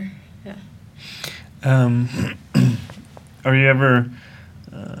more. Yeah. Are you ever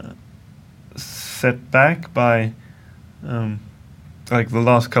set back by like the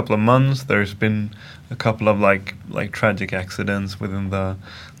last couple of months? There's been a couple of like tragic accidents within the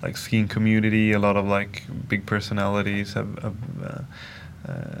like skiing community. A lot of like big personalities have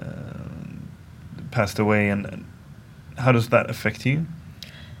passed away, and how does that affect you?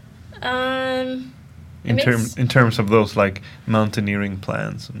 In terms of those like mountaineering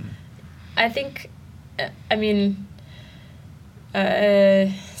plans. I think, I mean,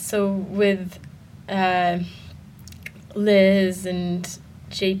 So with Liz and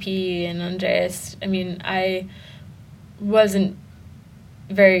JP and Andreas, I mean, I wasn't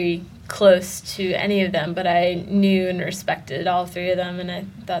very close to any of them, but I knew and respected all three of them, and I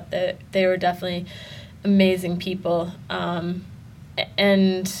thought that they were definitely amazing people. And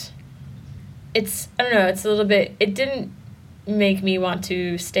it's, I don't know, it's a little bit, it didn't make me want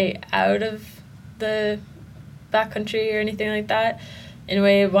to stay out of the backcountry or anything like that. In a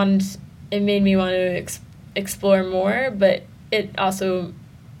way, it made me want to explore more, but it also,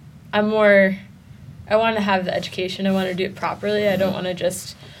 I want to have the education. I want to do it properly. I don't want to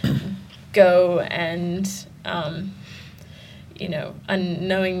just go and,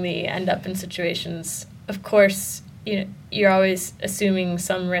 unknowingly end up in situations. Of course, you're always assuming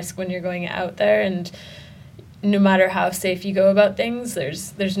some risk when you're going out there, and no matter how safe you go about things,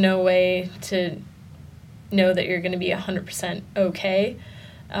 there's no way to know that you're going to be 100% okay.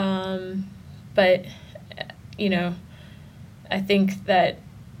 But, I think that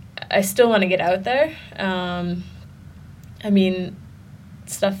I still want to get out there. I mean,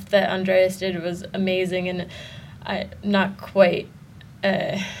 stuff that Andreas did was amazing, and I not quite.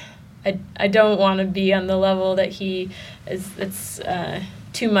 I don't want to be on the level that he is. It's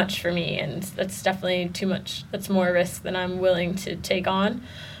too much for me, and that's definitely too much. That's more risk than I'm willing to take on.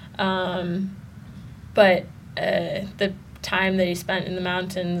 But the time that he spent in the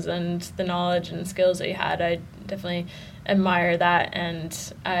mountains and the knowledge and skills that he had, I definitely admire that,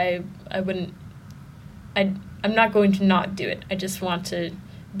 and I'm not going to not do it. I just want to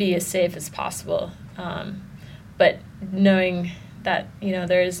be as safe as possible, but knowing that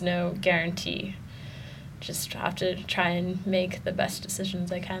there is no guarantee. Just have to try and make the best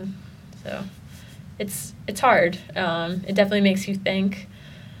decisions I can. So it's hard. It definitely makes you think.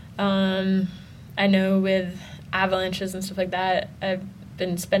 I know with avalanches and stuff like that, I've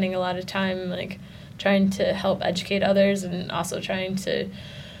been spending a lot of time trying to help educate others, and also trying to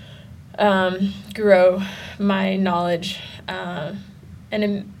grow my knowledge.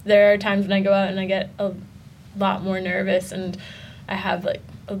 And there are times when I go out and I get a lot more nervous, and I have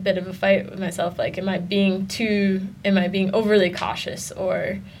a bit of a fight with myself. Am I being overly cautious?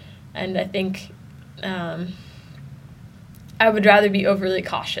 And I think I would rather be overly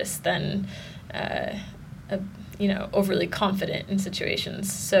cautious than overly confident in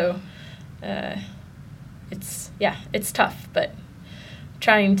situations. So it's tough, but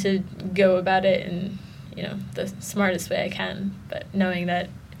trying to go about it in the smartest way I can, but knowing that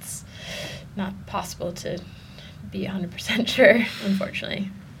it's not possible to be 100% sure, unfortunately.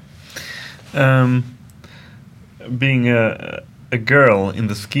 Being a girl in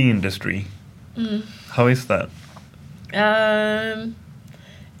the ski industry, how is that?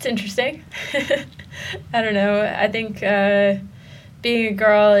 It's interesting. I don't know. I think being a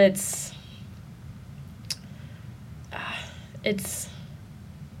girl,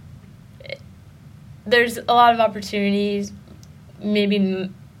 there's a lot of opportunities, maybe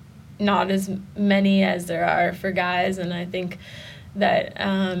not as many as there are for guys, and I think that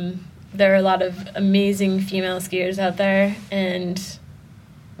there are a lot of amazing female skiers out there, and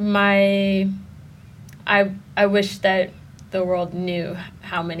I wish that the world knew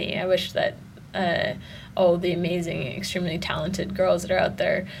how many. I wish that all the amazing, extremely talented girls that are out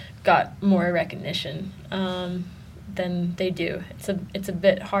there got more recognition than they do. It's a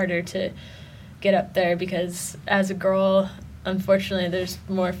bit harder to get up there, because as a girl, unfortunately, there's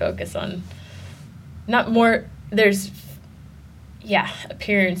more focus on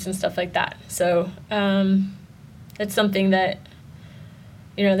appearance and stuff like that. So it's something that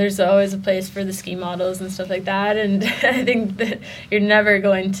there's always a place for the ski models and stuff like that, and I think that you're never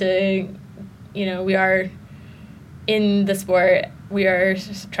going to, we are in the sport, we are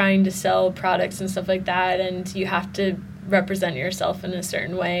trying to sell products and stuff like that, and you have to represent yourself in a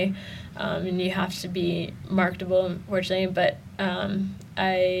certain way, and you have to be marketable, unfortunately. But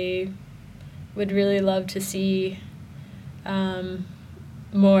I would really love to see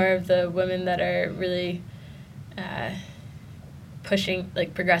more of the women that are really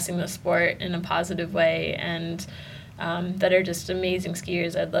progressing the sport in a positive way, and that are just amazing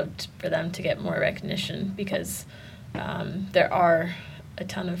skiers. I'd love for them to get more recognition, because there are a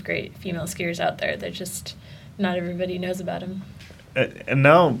ton of great female skiers out there. They're just, not everybody knows about them. And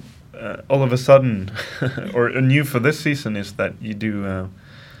now, all of a sudden, or new for this season, is that you do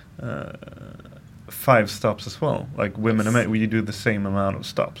 5 stops as well, like women and men, where you do the same amount of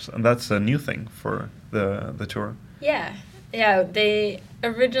stops, and that's a new thing for the tour. Yeah, they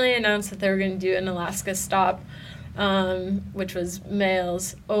originally announced that they were going to do an Alaska stop, which was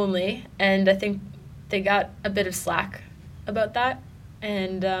males only, and I think they got a bit of slack about that,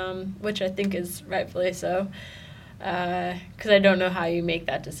 and which I think is rightfully so. Because I don't know how you make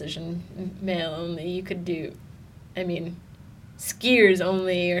that decision male only. You could do, I mean, skiers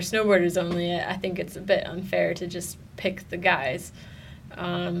only or snowboarders only. I think it's a bit unfair to just pick the guys,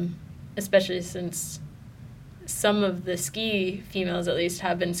 especially since some of the ski females at least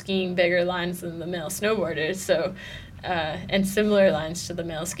have been skiing bigger lines than the male snowboarders, so and similar lines to the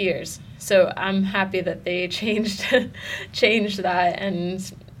male skiers. So I'm happy that they changed that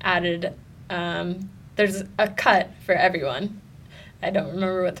and added there's a cut for everyone. I don't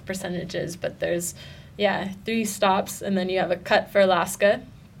remember what the percentage is, but there's 3 stops, and then you have a cut for Alaska,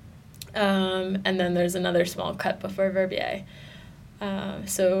 and then there's another small cut before Verbier.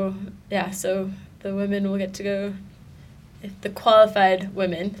 So the women will get to go, the qualified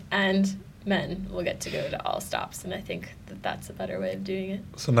women and men will get to go to all stops, and I think that that's a better way of doing it.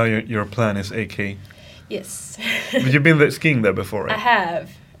 So now your plan is AK? Yes. But you've been skiing there before, right? I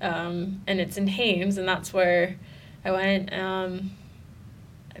have, and it's in Haines, and that's where I went. I've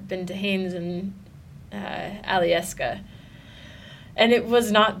been to Haines and Alyeska, and it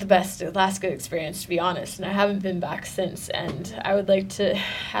was not the best Alaska experience, to be honest, and I haven't been back since, and I would like to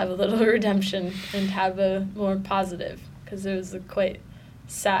have a little redemption and have a more positive, because it was a quite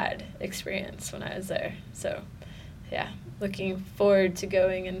sad experience when I was there. So yeah, looking forward to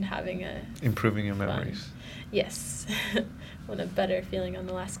going and having improving your fun memories. Yes. Want a better feeling on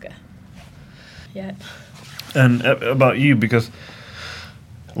Alaska. Yeah. And about you, because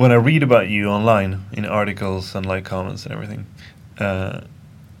when I read about you online in articles and like comments and everything, a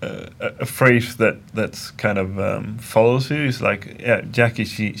phrase that's kind of follows you is like, Jackie,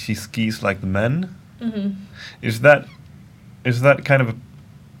 she skis like the men. Mm-hmm. Is that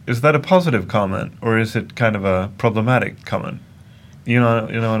a positive comment, or is it kind of a problematic comment? You know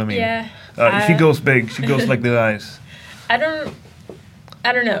what I mean? Yeah. She goes big. She goes like the guys. I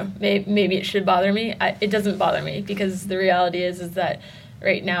don't know. Maybe it should bother me. It doesn't bother me, because the reality is that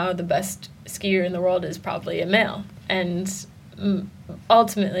right now the best skier in the world is probably a male, and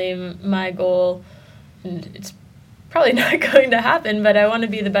ultimately my goal, and it's probably not going to happen, but I want to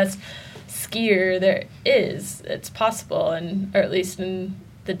be the best skier there is. It's possible, or at least in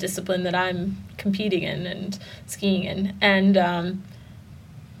the discipline that I'm competing in and skiing in, and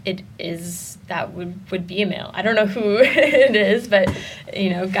it is, that would be a male. I don't know who it is, but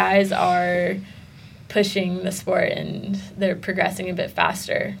guys are pushing the sport and they're progressing a bit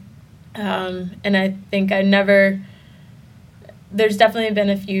faster, and I think there's definitely been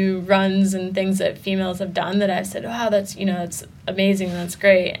a few runs and things that females have done that I've said, wow, that's it's amazing, that's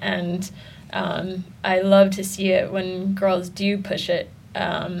great, and I love to see it when girls do push it.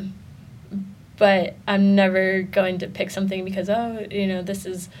 But I'm never going to pick something because, this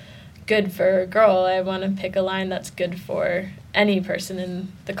is good for a girl. I want to pick a line that's good for any person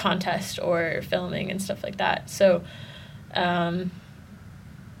in the contest or filming and stuff like that. So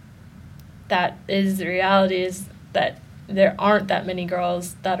that is the reality, is that there aren't that many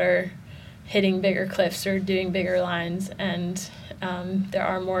girls that are hitting bigger cliffs or doing bigger lines, and there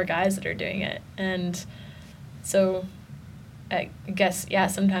are more guys that are doing it. And so I guess,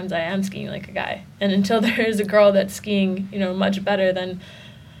 sometimes I am skiing like a guy. And until there is a girl that's skiing, much better than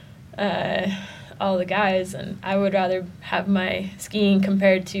all the guys, and I would rather have my skiing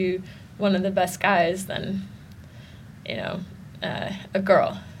compared to one of the best guys than, a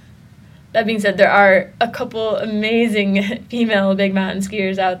girl. That being said, there are a couple amazing female big mountain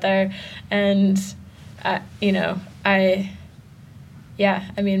skiers out there, and, my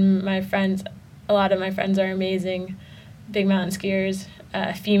friends, a lot of my friends are amazing big mountain skiers,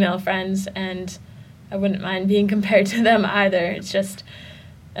 female friends, and I wouldn't mind being compared to them either. It's just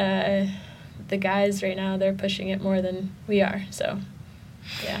the guys right now, they're pushing it more than we are, so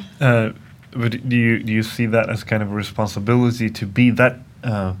yeah. But do you see that as kind of a responsibility to be that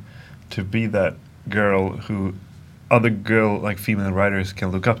girl who other like female riders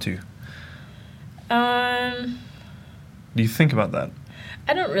can look up to? Do you think about that?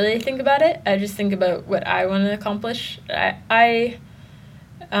 I don't really think about it. I just think about what I want to accomplish. I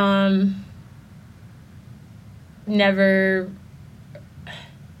never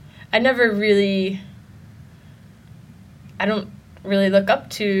really, I don't really look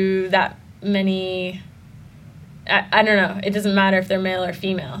up to that many. I don't know. It doesn't matter if they're male or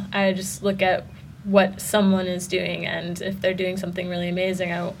female. I just look at what someone is doing, and if they're doing something really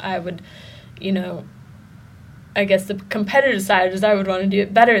amazing, I would, I guess the competitive side is I would want to do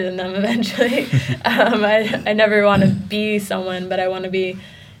it better than them eventually. I never want to be someone, but I want to be,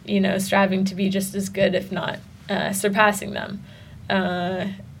 striving to be just as good, if not surpassing them.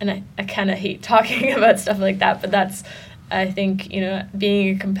 And I kind of hate talking about stuff like that, but that's I think, you know,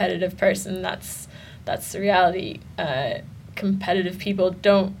 being a competitive person, that's the reality. Competitive people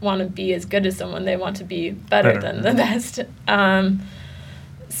don't want to be as good as someone. They want to be better than the best.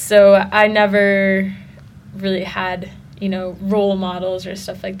 So I never really had, you know, role models or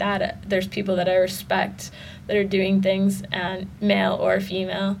stuff like that. There's people that I respect that are doing things, and male or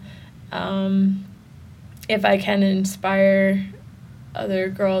female. If I can inspire other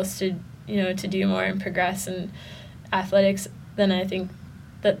girls to, you know, to do more and progress in athletics, then I think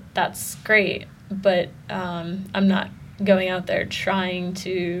that's great. But I'm not going out there trying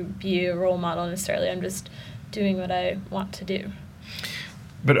to be a role model necessarily. I'm just doing what I want to do.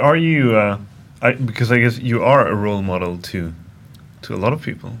 But are you, because I guess you are a role model to a lot of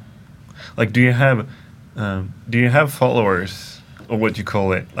people. Like, do you have followers, or what you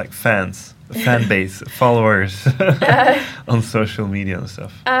call it, like fans, fan base, followers on social media and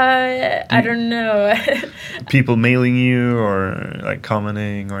stuff? I don't know. People mailing you or like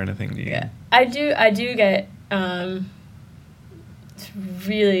commenting or anything? Yeah, I do get. It's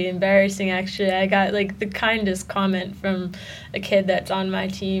really embarrassing, actually. I got like the kindest comment from a kid that's on my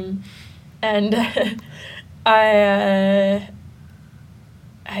team, and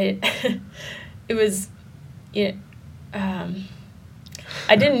it was, you know,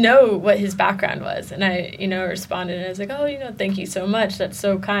 I didn't know what his background was, and I, you know, responded, and I was like, oh, you know, thank you so much, that's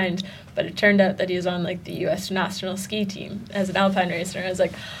so kind. But it turned out that he was on like the U.S. national ski team as an alpine racer, and I was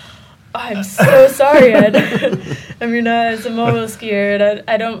like, oh, I'm so sorry. I mean, as a mogul skier, and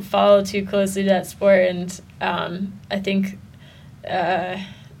I don't follow too closely to that sport, and I think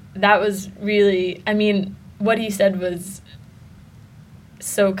that was really, I mean, what he said was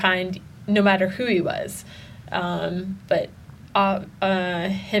so kind, no matter who he was. But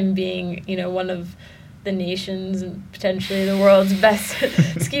him being, you know, one of the nation's and potentially the world's best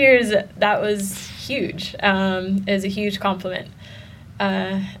skiers, that was huge. It was a huge compliment.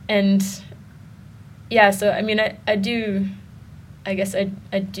 And yeah, so I mean, I do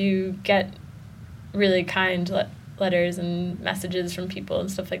get really kind letters and messages from people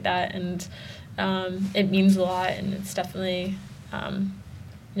and stuff like that, and it means a lot, and it's definitely,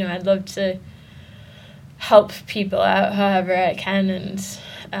 you know, I'd love to help people out however I can, and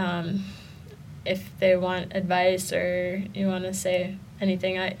if they want advice or you want to say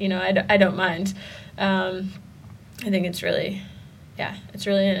anything, I don't mind. I think it's really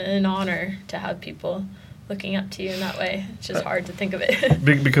an honor to have people looking up to you in that way. It's just hard to think of it.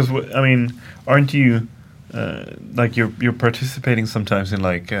 Because I mean, aren't you like you're participating sometimes in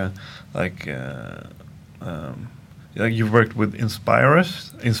like you've worked with Inspire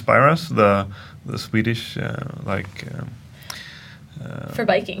Us, the Swedish for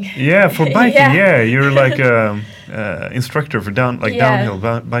biking. Yeah, for biking. Yeah, you're like instructor for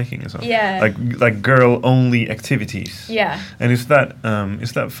downhill biking and so. Yeah. Like girl only activities. Yeah. And is that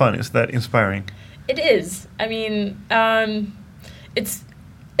fun? Is that inspiring? It is. I mean, it's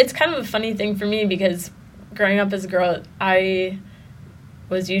kind of a funny thing for me because growing up as a girl, I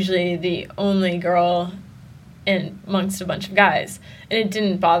was usually the only girl amongst a bunch of guys, and it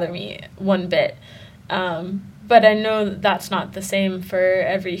didn't bother me one bit. But I know that's not the same for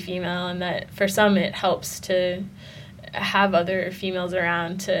every female, and that for some it helps to have other females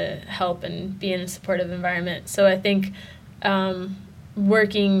around to help and be in a supportive environment. So I think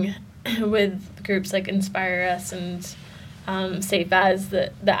working with groups like Inspire Us and Safe As,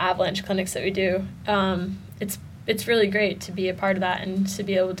 the avalanche clinics that we do, it's really great to be a part of that and to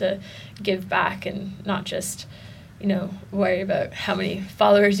be able to give back and not just, you know, worry about how many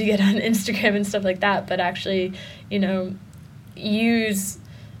followers you get on Instagram and stuff like that, but actually, you know, use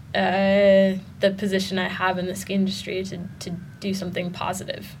the position I have in the ski industry to do something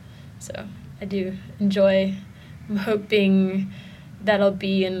positive. So I do enjoy. I'm hoping that'll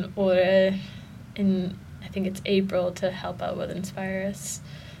be in Åre in, I think it's April, to help out with Inspire Us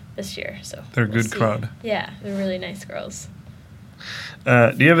this year. So they're a good crowd. Yeah, they're really nice girls.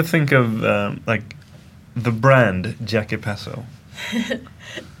 Do you ever think of like the brand Jackie Paaso?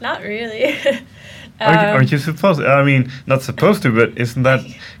 Not really. Aren't you supposed to? I mean, not supposed to, but isn't that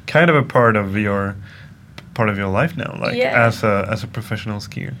kind of a part of your life now, like as a professional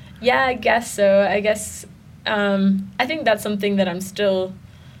skier? Yeah, I guess so. I guess I think that's something that I'm still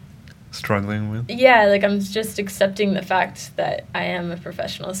struggling with. Yeah, like I'm just accepting the fact that I am a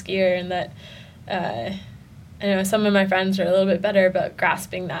professional skier, and that I know some of my friends are a little bit better about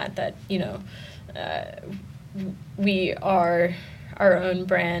grasping that you know, we are our own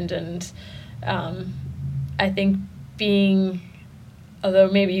brand, and I think although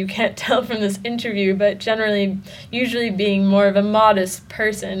maybe you can't tell from this interview, but usually being more of a modest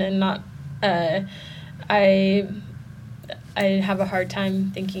person and not, I I have a hard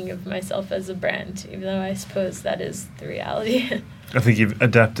time thinking of myself as a brand, even though I suppose that is the reality. I think you've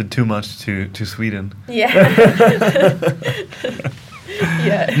adapted too much to Sweden. Yeah.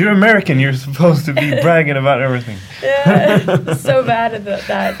 Yeah. You're American. You're supposed to be bragging about everything. Yeah, so bad at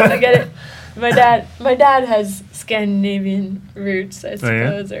that. I get it. My dad has Scandinavian roots, I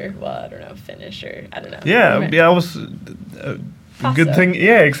suppose, or I don't know, Finnish or I don't know. Yeah. I was Paaso. good thing.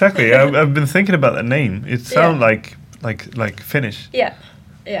 Yeah, exactly. I've been thinking about that name. It sounds like Finnish. Yeah.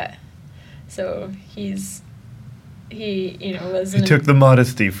 So he was. He took the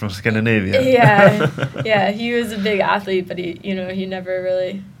modesty from Scandinavia. Yeah. He was a big athlete, but he never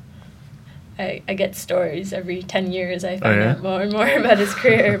really. I get stories every 10 years. I find out more and more about his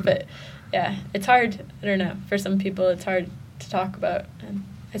career, but yeah, it's hard. I don't know. For some people, it's hard to talk about, and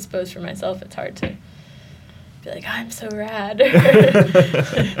I suppose for myself, it's hard to be like, I'm so rad.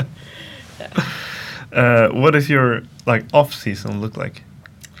 Yeah. What does your off season look like?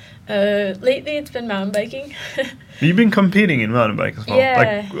 Lately, it's been mountain biking. You've been competing in mountain bike as well,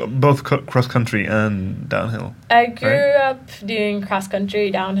 Yeah. Both cross country and downhill. I grew up doing cross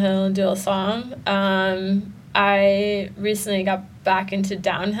country, downhill, and dual slalom. I recently got back into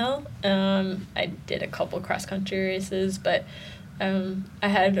downhill. I did a couple cross country races, but I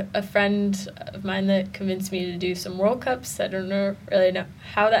had a friend of mine that convinced me to do some World Cups. I don't really know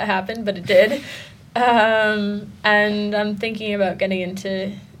how that happened, but it did. And I'm thinking about getting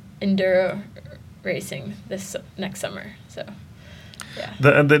into enduro racing this next summer. So, yeah.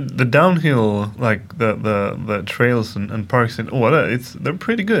 The downhill, the trails and parks and they're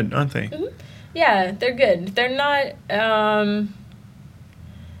pretty good, aren't they? Mm-hmm. Yeah, they're good. They're not.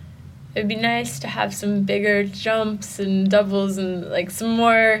 It'd be nice to have some bigger jumps and doubles and some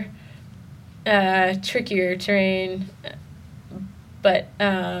more trickier terrain, but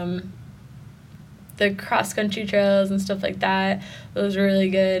the cross-country trails and stuff like that, those are really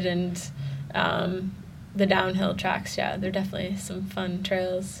good, and the downhill tracks, they're definitely some fun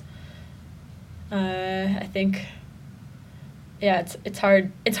trails. I think, it's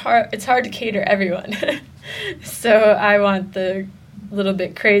hard to cater everyone. So I want the little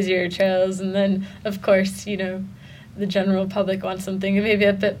bit crazier trails, and then of course, the general public wants something maybe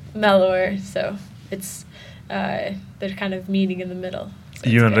a bit mellower, so it's they're kind of meeting in the middle. So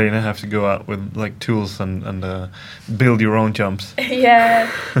you and Reine have to go out with tools and build your own jumps. Yeah,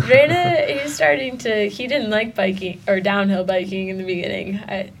 Reine, he didn't like biking or downhill biking in the beginning.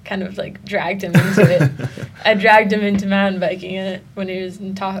 I kind of dragged him into it. I dragged him into mountain biking when he was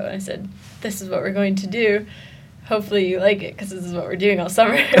in Tahoe, and I said, "This is what we're going to do. Hopefully you like it, because this is what we're doing all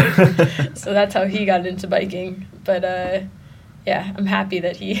summer." So that's how he got into biking. But I'm happy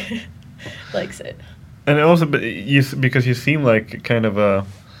that he likes it. And also, because you seem like kind of a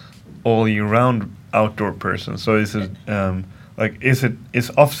all year round outdoor person. So is it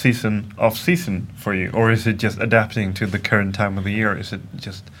is off season for you, or is it just adapting to the current time of the year? Is it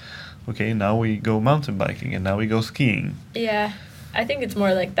just okay? Now we go mountain biking and now we go skiing. Yeah, I think it's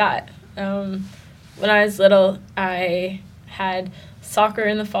more like that. When I was little, I had soccer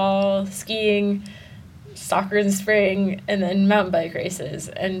in the fall, skiing, soccer in the spring, and then mountain bike races.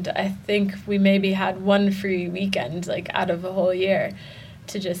 And I think we maybe had one free weekend out of a whole year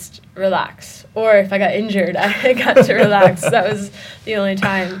to just relax. Or if I got injured, I got to relax. That was the only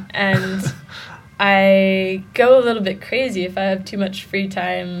time. And I go a little bit crazy if I have too much free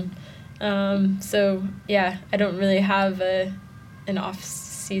time. So yeah, I don't really have an off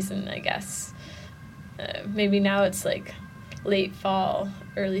season, I guess. Maybe now it's late fall,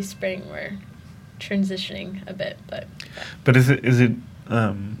 early spring, we're transitioning a bit, but yeah. But is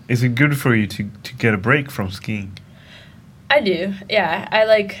it good for you to get a break from skiing? I do, yeah. I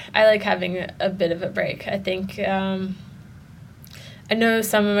like having a bit of a break. I think I know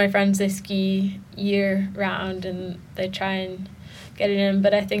some of my friends, they ski year round and they try and get it in,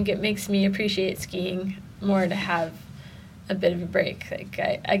 but I think it makes me appreciate skiing more to have a bit of a break.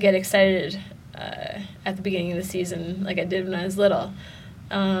 I get excited at the beginning of the season like I did when I was little.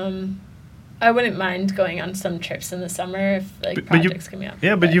 I wouldn't mind going on some trips in the summer if projects come up.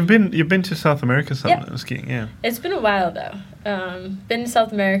 Yeah, but you've been to South America skiing, yeah. It's been a while though. Been to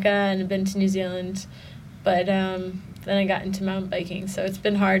South America and been to New Zealand, but then I got into mountain biking, so it's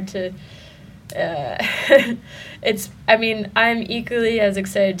been hard to. I'm equally as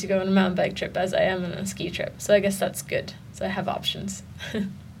excited to go on a mountain bike trip as I am on a ski trip, so I guess that's good. So I have options.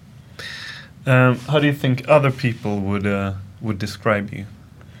 How do you think other people would describe you?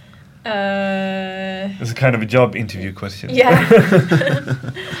 It's a kind of a job interview question. Yeah.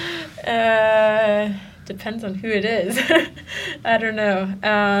 Depends on who it is. I don't know.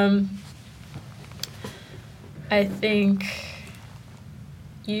 I think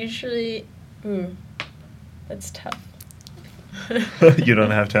usually, that's tough. You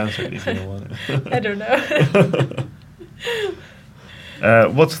don't have to answer it if you don't want to. I don't know.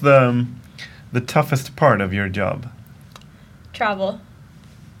 What's the toughest part of your job? Travel.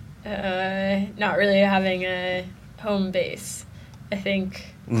 Not really having a home base. I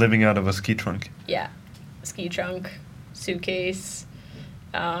think. Living out of a ski trunk. Yeah, ski trunk, suitcase.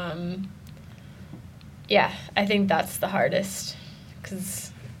 Yeah, I think that's the hardest,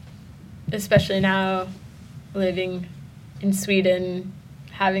 because especially now, living in Sweden,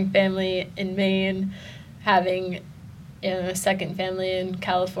 having family in Maine, having a second family in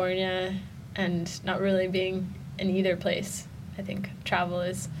California, and not really being in either place. I think travel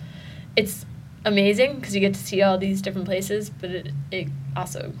it's amazing because you get to see all these different places, but it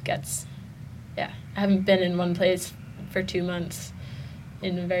also gets, I haven't been in one place for 2 months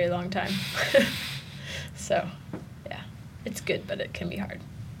in a very long time. So, yeah, it's good, but it can be hard.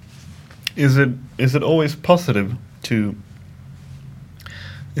 Is it always positive to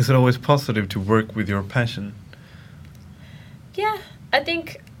work with your passion? Yeah, I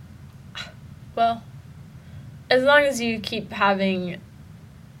think, well, as long as you keep having,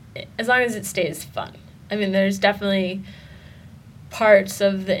 as long as it stays fun. I mean, there's definitely parts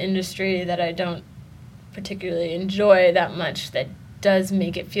of the industry that I don't particularly enjoy that much that does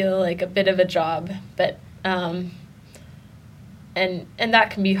make it feel like a bit of a job, but and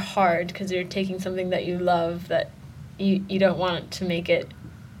that can be hard because you're taking something that you love that you don't want to make it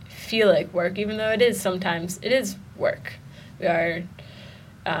feel like work, even though it is sometimes. It is work. We are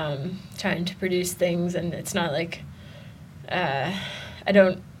trying to produce things, and it's not like I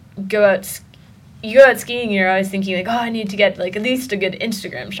don't go out. You go out skiing, you're always thinking like, oh, I need to get like at least a good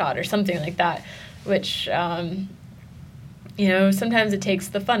Instagram shot or something like that, which sometimes it takes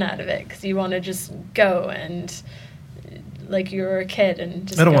the fun out of it because you want to just go and like you were a kid and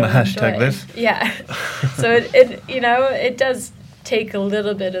just. I don't want to enjoy. hashtag this. Yeah, so it does take a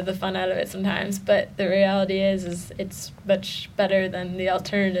little bit of the fun out of it sometimes, but the reality is it's much better than the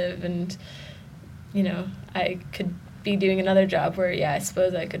alternative, and I could be doing another job where I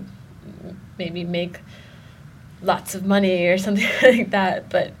suppose I could maybe make lots of money or something like that,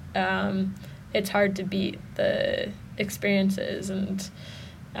 but it's hard to beat the experiences, and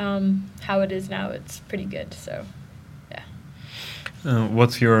how it is now, it's pretty good. So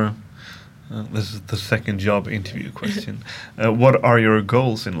what's your this is the second job interview question. What are your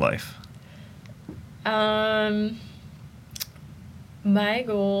goals in life? My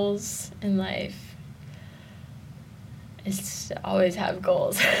goals in life is to always have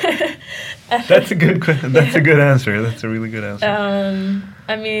goals. That's a good question. That's a good answer. That's a really good answer.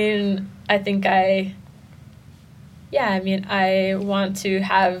 I mean, I think I want to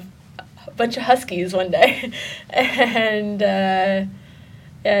have a bunch of huskies one day. And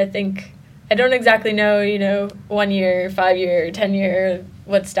I think I don't exactly know, 1 year, 5 year, 10 year,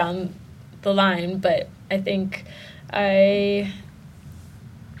 what's down the line, but I think I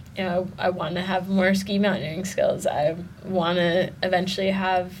want to have more ski mountaineering skills. I want to eventually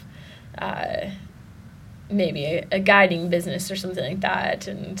have maybe a guiding business or something like that,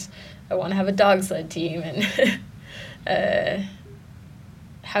 and I want to have a dog sled team and a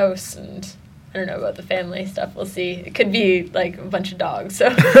house, and I don't know about the family stuff. We'll see. It could be like a bunch of dogs. So,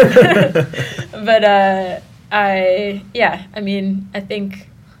 but I think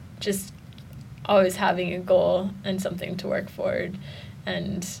just always having a goal and something to work forward,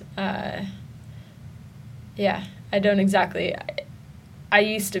 and I don't exactly. I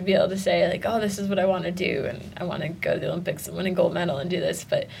used to be able to say like, oh, this is what I want to do, and I want to go to the Olympics and win a gold medal and do this,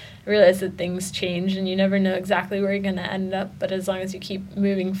 but I realize that things change and you never know exactly where you're going to end up, but as long as you keep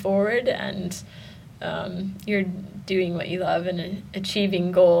moving forward and you're doing what you love and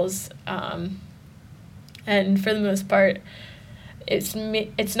achieving goals, and for the most part, it's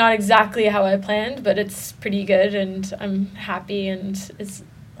not exactly how I planned, but it's pretty good, and I'm happy, and as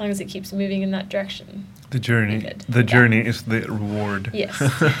long as it keeps moving in that direction. The journey is the reward. Yes,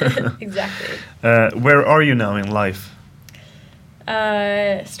 exactly. Where are you now in life?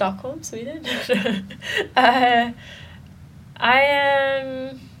 Stockholm, Sweden. I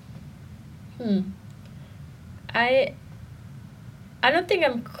am. I don't think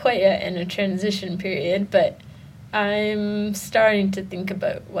I'm quite yet in a transition period, but I'm starting to think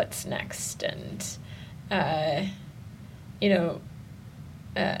about what's next, and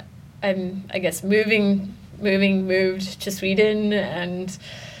I'm, I guess, moved to Sweden, and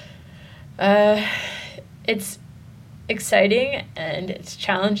it's exciting and it's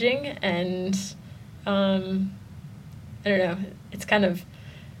challenging, and I don't know, it's kind of,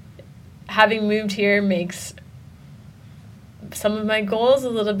 having moved here makes some of my goals a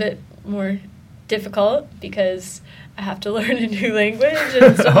little bit more difficult because I have to learn a new language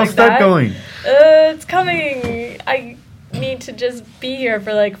and stuff How's like that. that going? It's coming. I need to just be here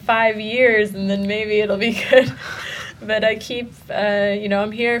for like 5 years and then maybe it'll be good. But I keep,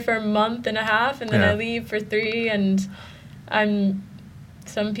 I'm here for a month and a half and then I leave for 3, and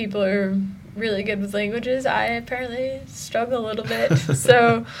some people are really good with languages. I apparently struggle a little bit.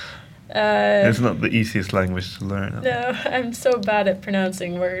 So it's not the easiest language to learn. No, I'm so bad at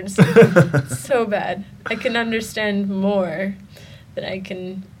pronouncing words. So bad. I can understand more than I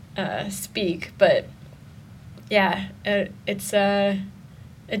can speak, but yeah, it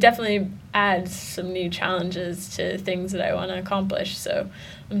definitely adds some new challenges to things that I want to accomplish. So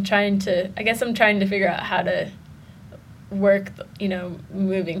I'm trying to figure out how to work,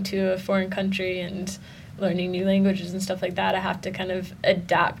 moving to a foreign country and learning new languages and stuff like that. I have to kind of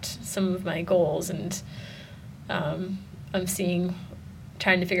adapt some of my goals, and I'm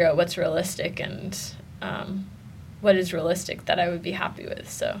trying to figure out what's realistic and what is realistic that I would be happy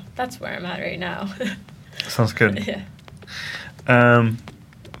with. So that's where I'm at right now. Sounds good. Yeah.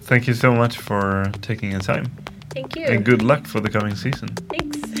 Thank you so much for taking your time. Thank you. And good luck for the coming season.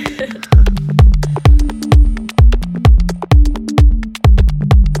 Thanks.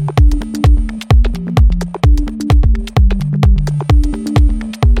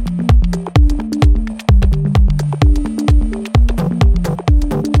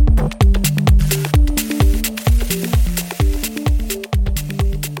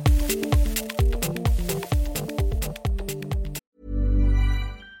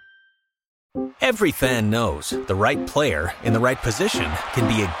 Every fan knows the right player in the right position can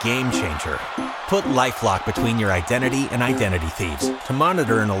be a game changer. Put LifeLock between your identity and identity thieves to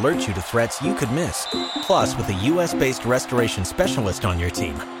monitor and alert you to threats you could miss. Plus, with a U.S.-based restoration specialist on your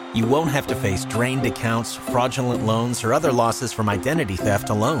team, you won't have to face drained accounts, fraudulent loans, or other losses from identity theft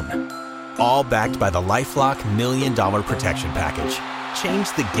alone. All backed by the LifeLock $1 Million Protection Package. Change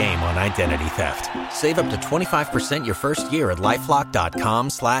the game on identity theft. Save up to 25% your first year at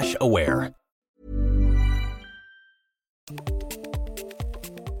LifeLock.com/aware.